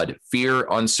call FUD, fear,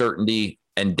 uncertainty,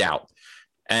 and doubt.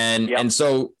 And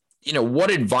so, what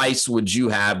advice would you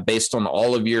have based on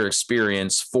all of your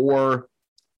experience for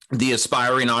the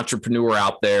aspiring entrepreneur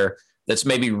out there that's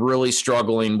maybe really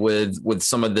struggling with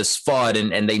some of this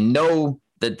FUD, and they know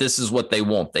that this is what they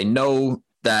want. They know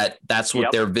that that's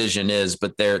what their vision is,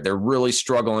 but they're really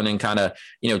struggling and kind of,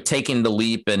 taking the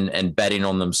leap and betting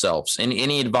on themselves.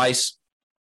 Any advice?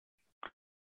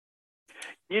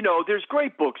 There's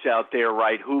great books out there,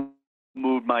 right? Who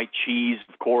Moved My Cheese,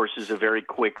 of course, is a very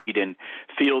quick read, and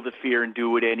Feel the Fear and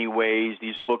Do It Anyways.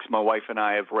 These books my wife and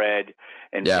I have read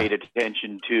and paid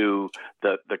attention to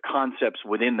the concepts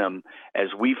within them as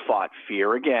we fought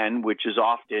fear again, which is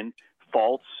often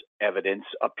false evidence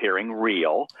appearing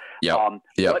real.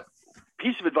 What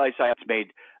piece of advice I have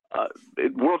made a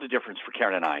world of difference for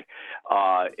Karen and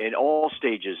I in all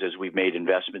stages as we've made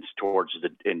investments towards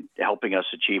in helping us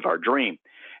achieve our dream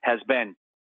has been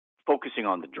focusing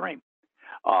on the dream.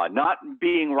 Not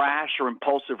being rash or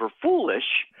impulsive or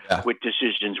foolish with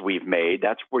decisions we've made.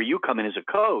 That's where you come in as a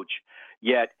coach.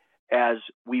 Yet, as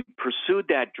we pursued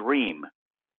that dream,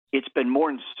 it's been more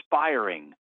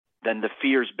inspiring than the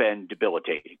fear's been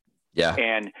debilitating. Yeah.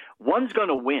 And one's going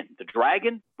to win. The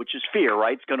dragon, which is fear,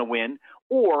 right, is going to win,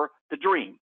 or the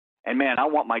dream. And, man, I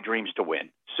want my dreams to win.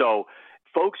 So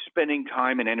folks spending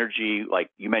time and energy, like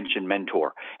you mentioned,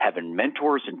 mentor, having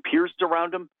mentors and peers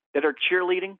around them that are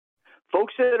cheerleading.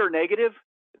 Folks that are negative,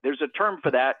 there's a term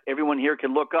for that everyone here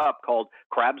can look up called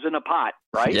crabs in a pot,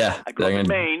 right? Yeah. I grew up in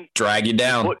Maine. Drag you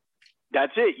down.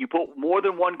 That's it. You put more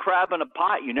than one crab in a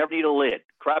pot, you never need a lid.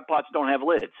 Crab pots don't have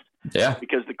lids. Yeah.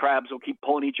 Because the crabs will keep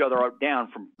pulling each other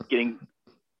down from getting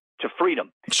to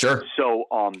freedom. Sure. So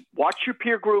watch your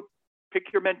peer group,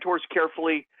 pick your mentors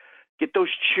carefully, get those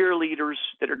cheerleaders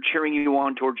that are cheering you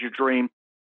on towards your dream.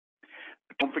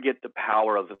 But don't forget the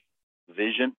power of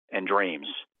vision and dreams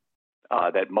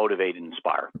that motivate and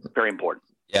inspire. Very important.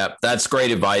 Yeah, that's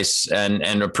great advice,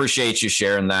 and appreciate you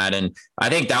sharing that. And I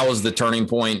think that was the turning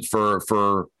point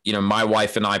for my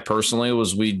wife and I personally,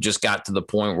 was we just got to the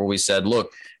point where we said,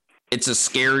 look, it's a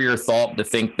scarier thought to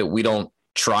think that we don't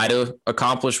try to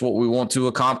accomplish what we want to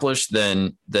accomplish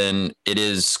than it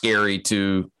is scary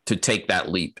to take that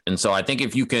leap. And so I think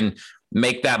if you can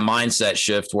make that mindset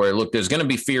shift where, look, there's going to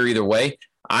be fear either way.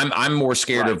 I'm more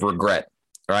scared of regret.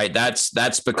 Right.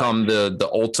 That's become the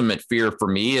ultimate fear for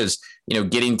me, is,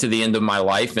 getting to the end of my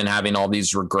life and having all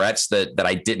these regrets that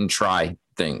I didn't try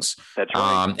things. That's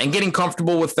right. And getting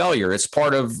comfortable with failure. It's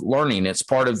part of learning. It's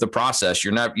part of the process.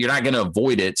 You're not going to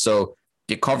avoid it. So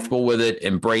get comfortable with it,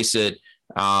 embrace it.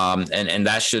 And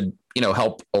that should,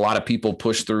 help a lot of people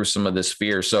push through some of this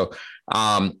fear. So,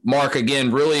 Mark,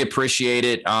 again, really appreciate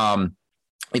it.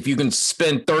 If you can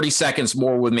spend 30 seconds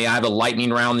more with me, I have a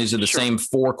lightning round. These are the same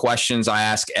 4 questions I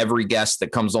ask every guest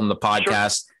that comes on the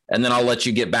podcast, and then I'll let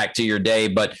you get back to your day.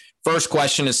 But first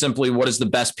question is simply, what is the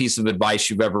best piece of advice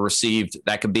you've ever received?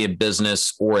 That could be in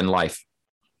business or in life.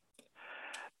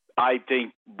 I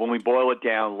think when we boil it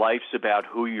down, life's about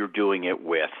who you're doing it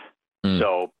with.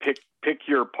 So pick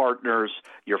your partners,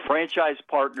 your franchise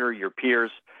partner, your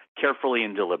peers, carefully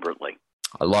and deliberately.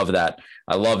 I love that.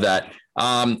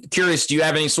 Curious, do you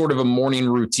have any sort of a morning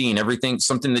routine?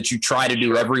 Something that you try to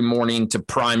do every morning to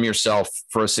prime yourself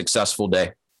for a successful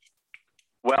day?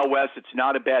 Well, Wes, it's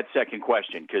not a bad second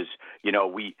question, because,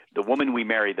 the woman we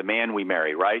marry, the man we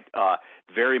marry, right?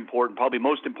 Very important, probably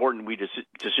most important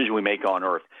decision we make on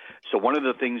earth. So one of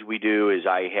the things we do is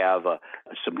I have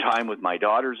some time with my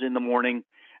daughters in the morning,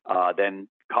 then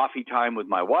coffee time with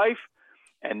my wife,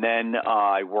 and then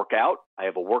I work out. I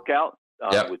have a workout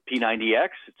with P90X.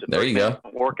 It's a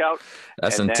workout.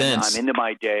 That's and intense. Then I'm into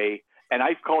my day, and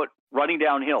I call it running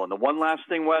downhill. And the one last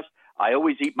thing, Wes, I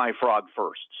always eat my frog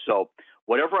first. So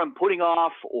whatever I'm putting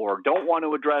off or don't want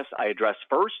to address, I address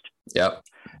first. Yep.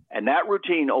 And that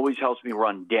routine always helps me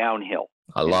run downhill.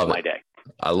 I love it. My day.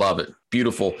 I love it.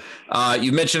 Beautiful.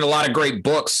 You mentioned a lot of great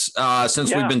books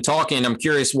since we've been talking. I'm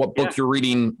curious what book you're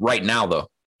reading right now, though.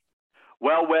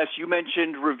 Well, Wes, you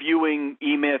mentioned reviewing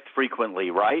E-Myth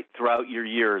frequently, right, throughout your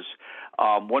years.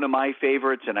 One of my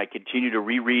favorites, and I continue to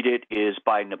reread it, is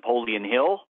by Napoleon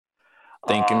Hill.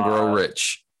 Think and Grow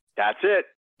Rich. That's it.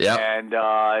 Yeah. And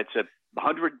it's a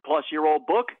 100-plus-year-old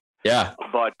book. Yeah.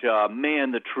 But,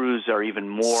 man, the truths are even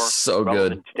more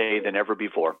relevant today than ever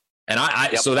before. And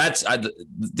so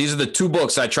these are the two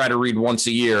books I try to read once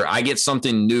a year. I get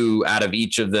something new out of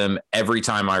each of them every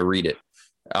time I read it.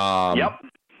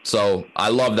 So I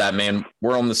love that, man.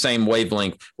 We're on the same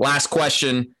wavelength. Last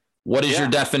question. What is your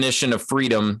definition of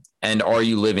freedom, and are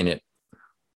you living it?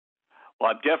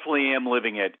 Well, I definitely am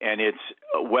living it. And it's,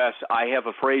 Wes, I have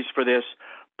a phrase for this: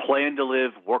 plan to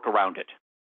live, work around it.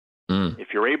 If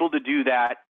you're able to do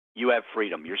that, you have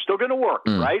freedom. You're still going to work,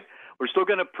 right? We're still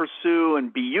going to pursue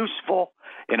and be useful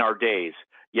in our days.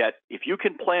 Yet, if you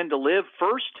can plan to live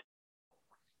first,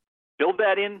 build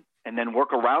that in, and then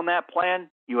work around that plan,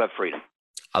 you have freedom.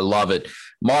 I love it.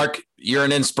 Mark, you're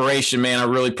an inspiration, man. I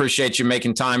really appreciate you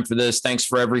making time for this. Thanks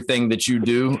for everything that you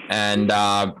do. And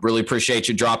really appreciate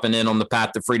you dropping in on the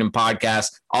Path to Freedom podcast.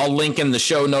 I'll link in the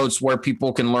show notes where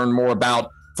people can learn more about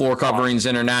Floor Coverings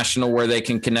International, where they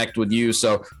can connect with you.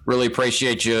 So really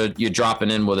appreciate you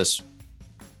dropping in with us.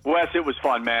 Wes, it was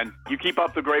fun, man. You keep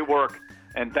up the great work,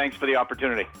 and thanks for the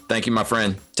opportunity. Thank you, my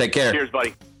friend. Take care. Cheers,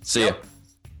 buddy. See ya.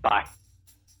 Bye.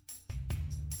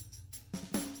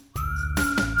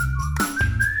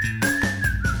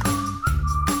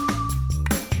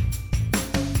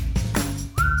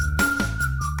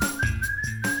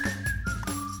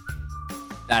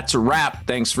 That's a wrap.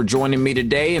 Thanks for joining me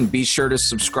today, and be sure to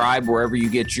subscribe wherever you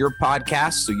get your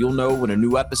podcasts so you'll know when a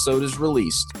new episode is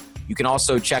released. You can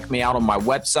also check me out on my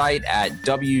website at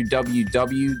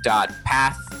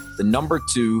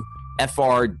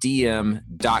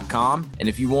www.path2frdm.com. And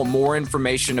if you want more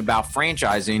information about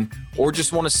franchising or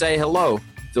just want to say hello,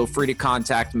 feel free to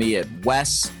contact me at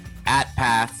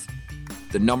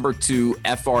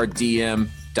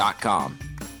wes@path2frdm.com.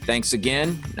 Thanks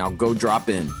again. Now go drop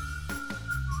in.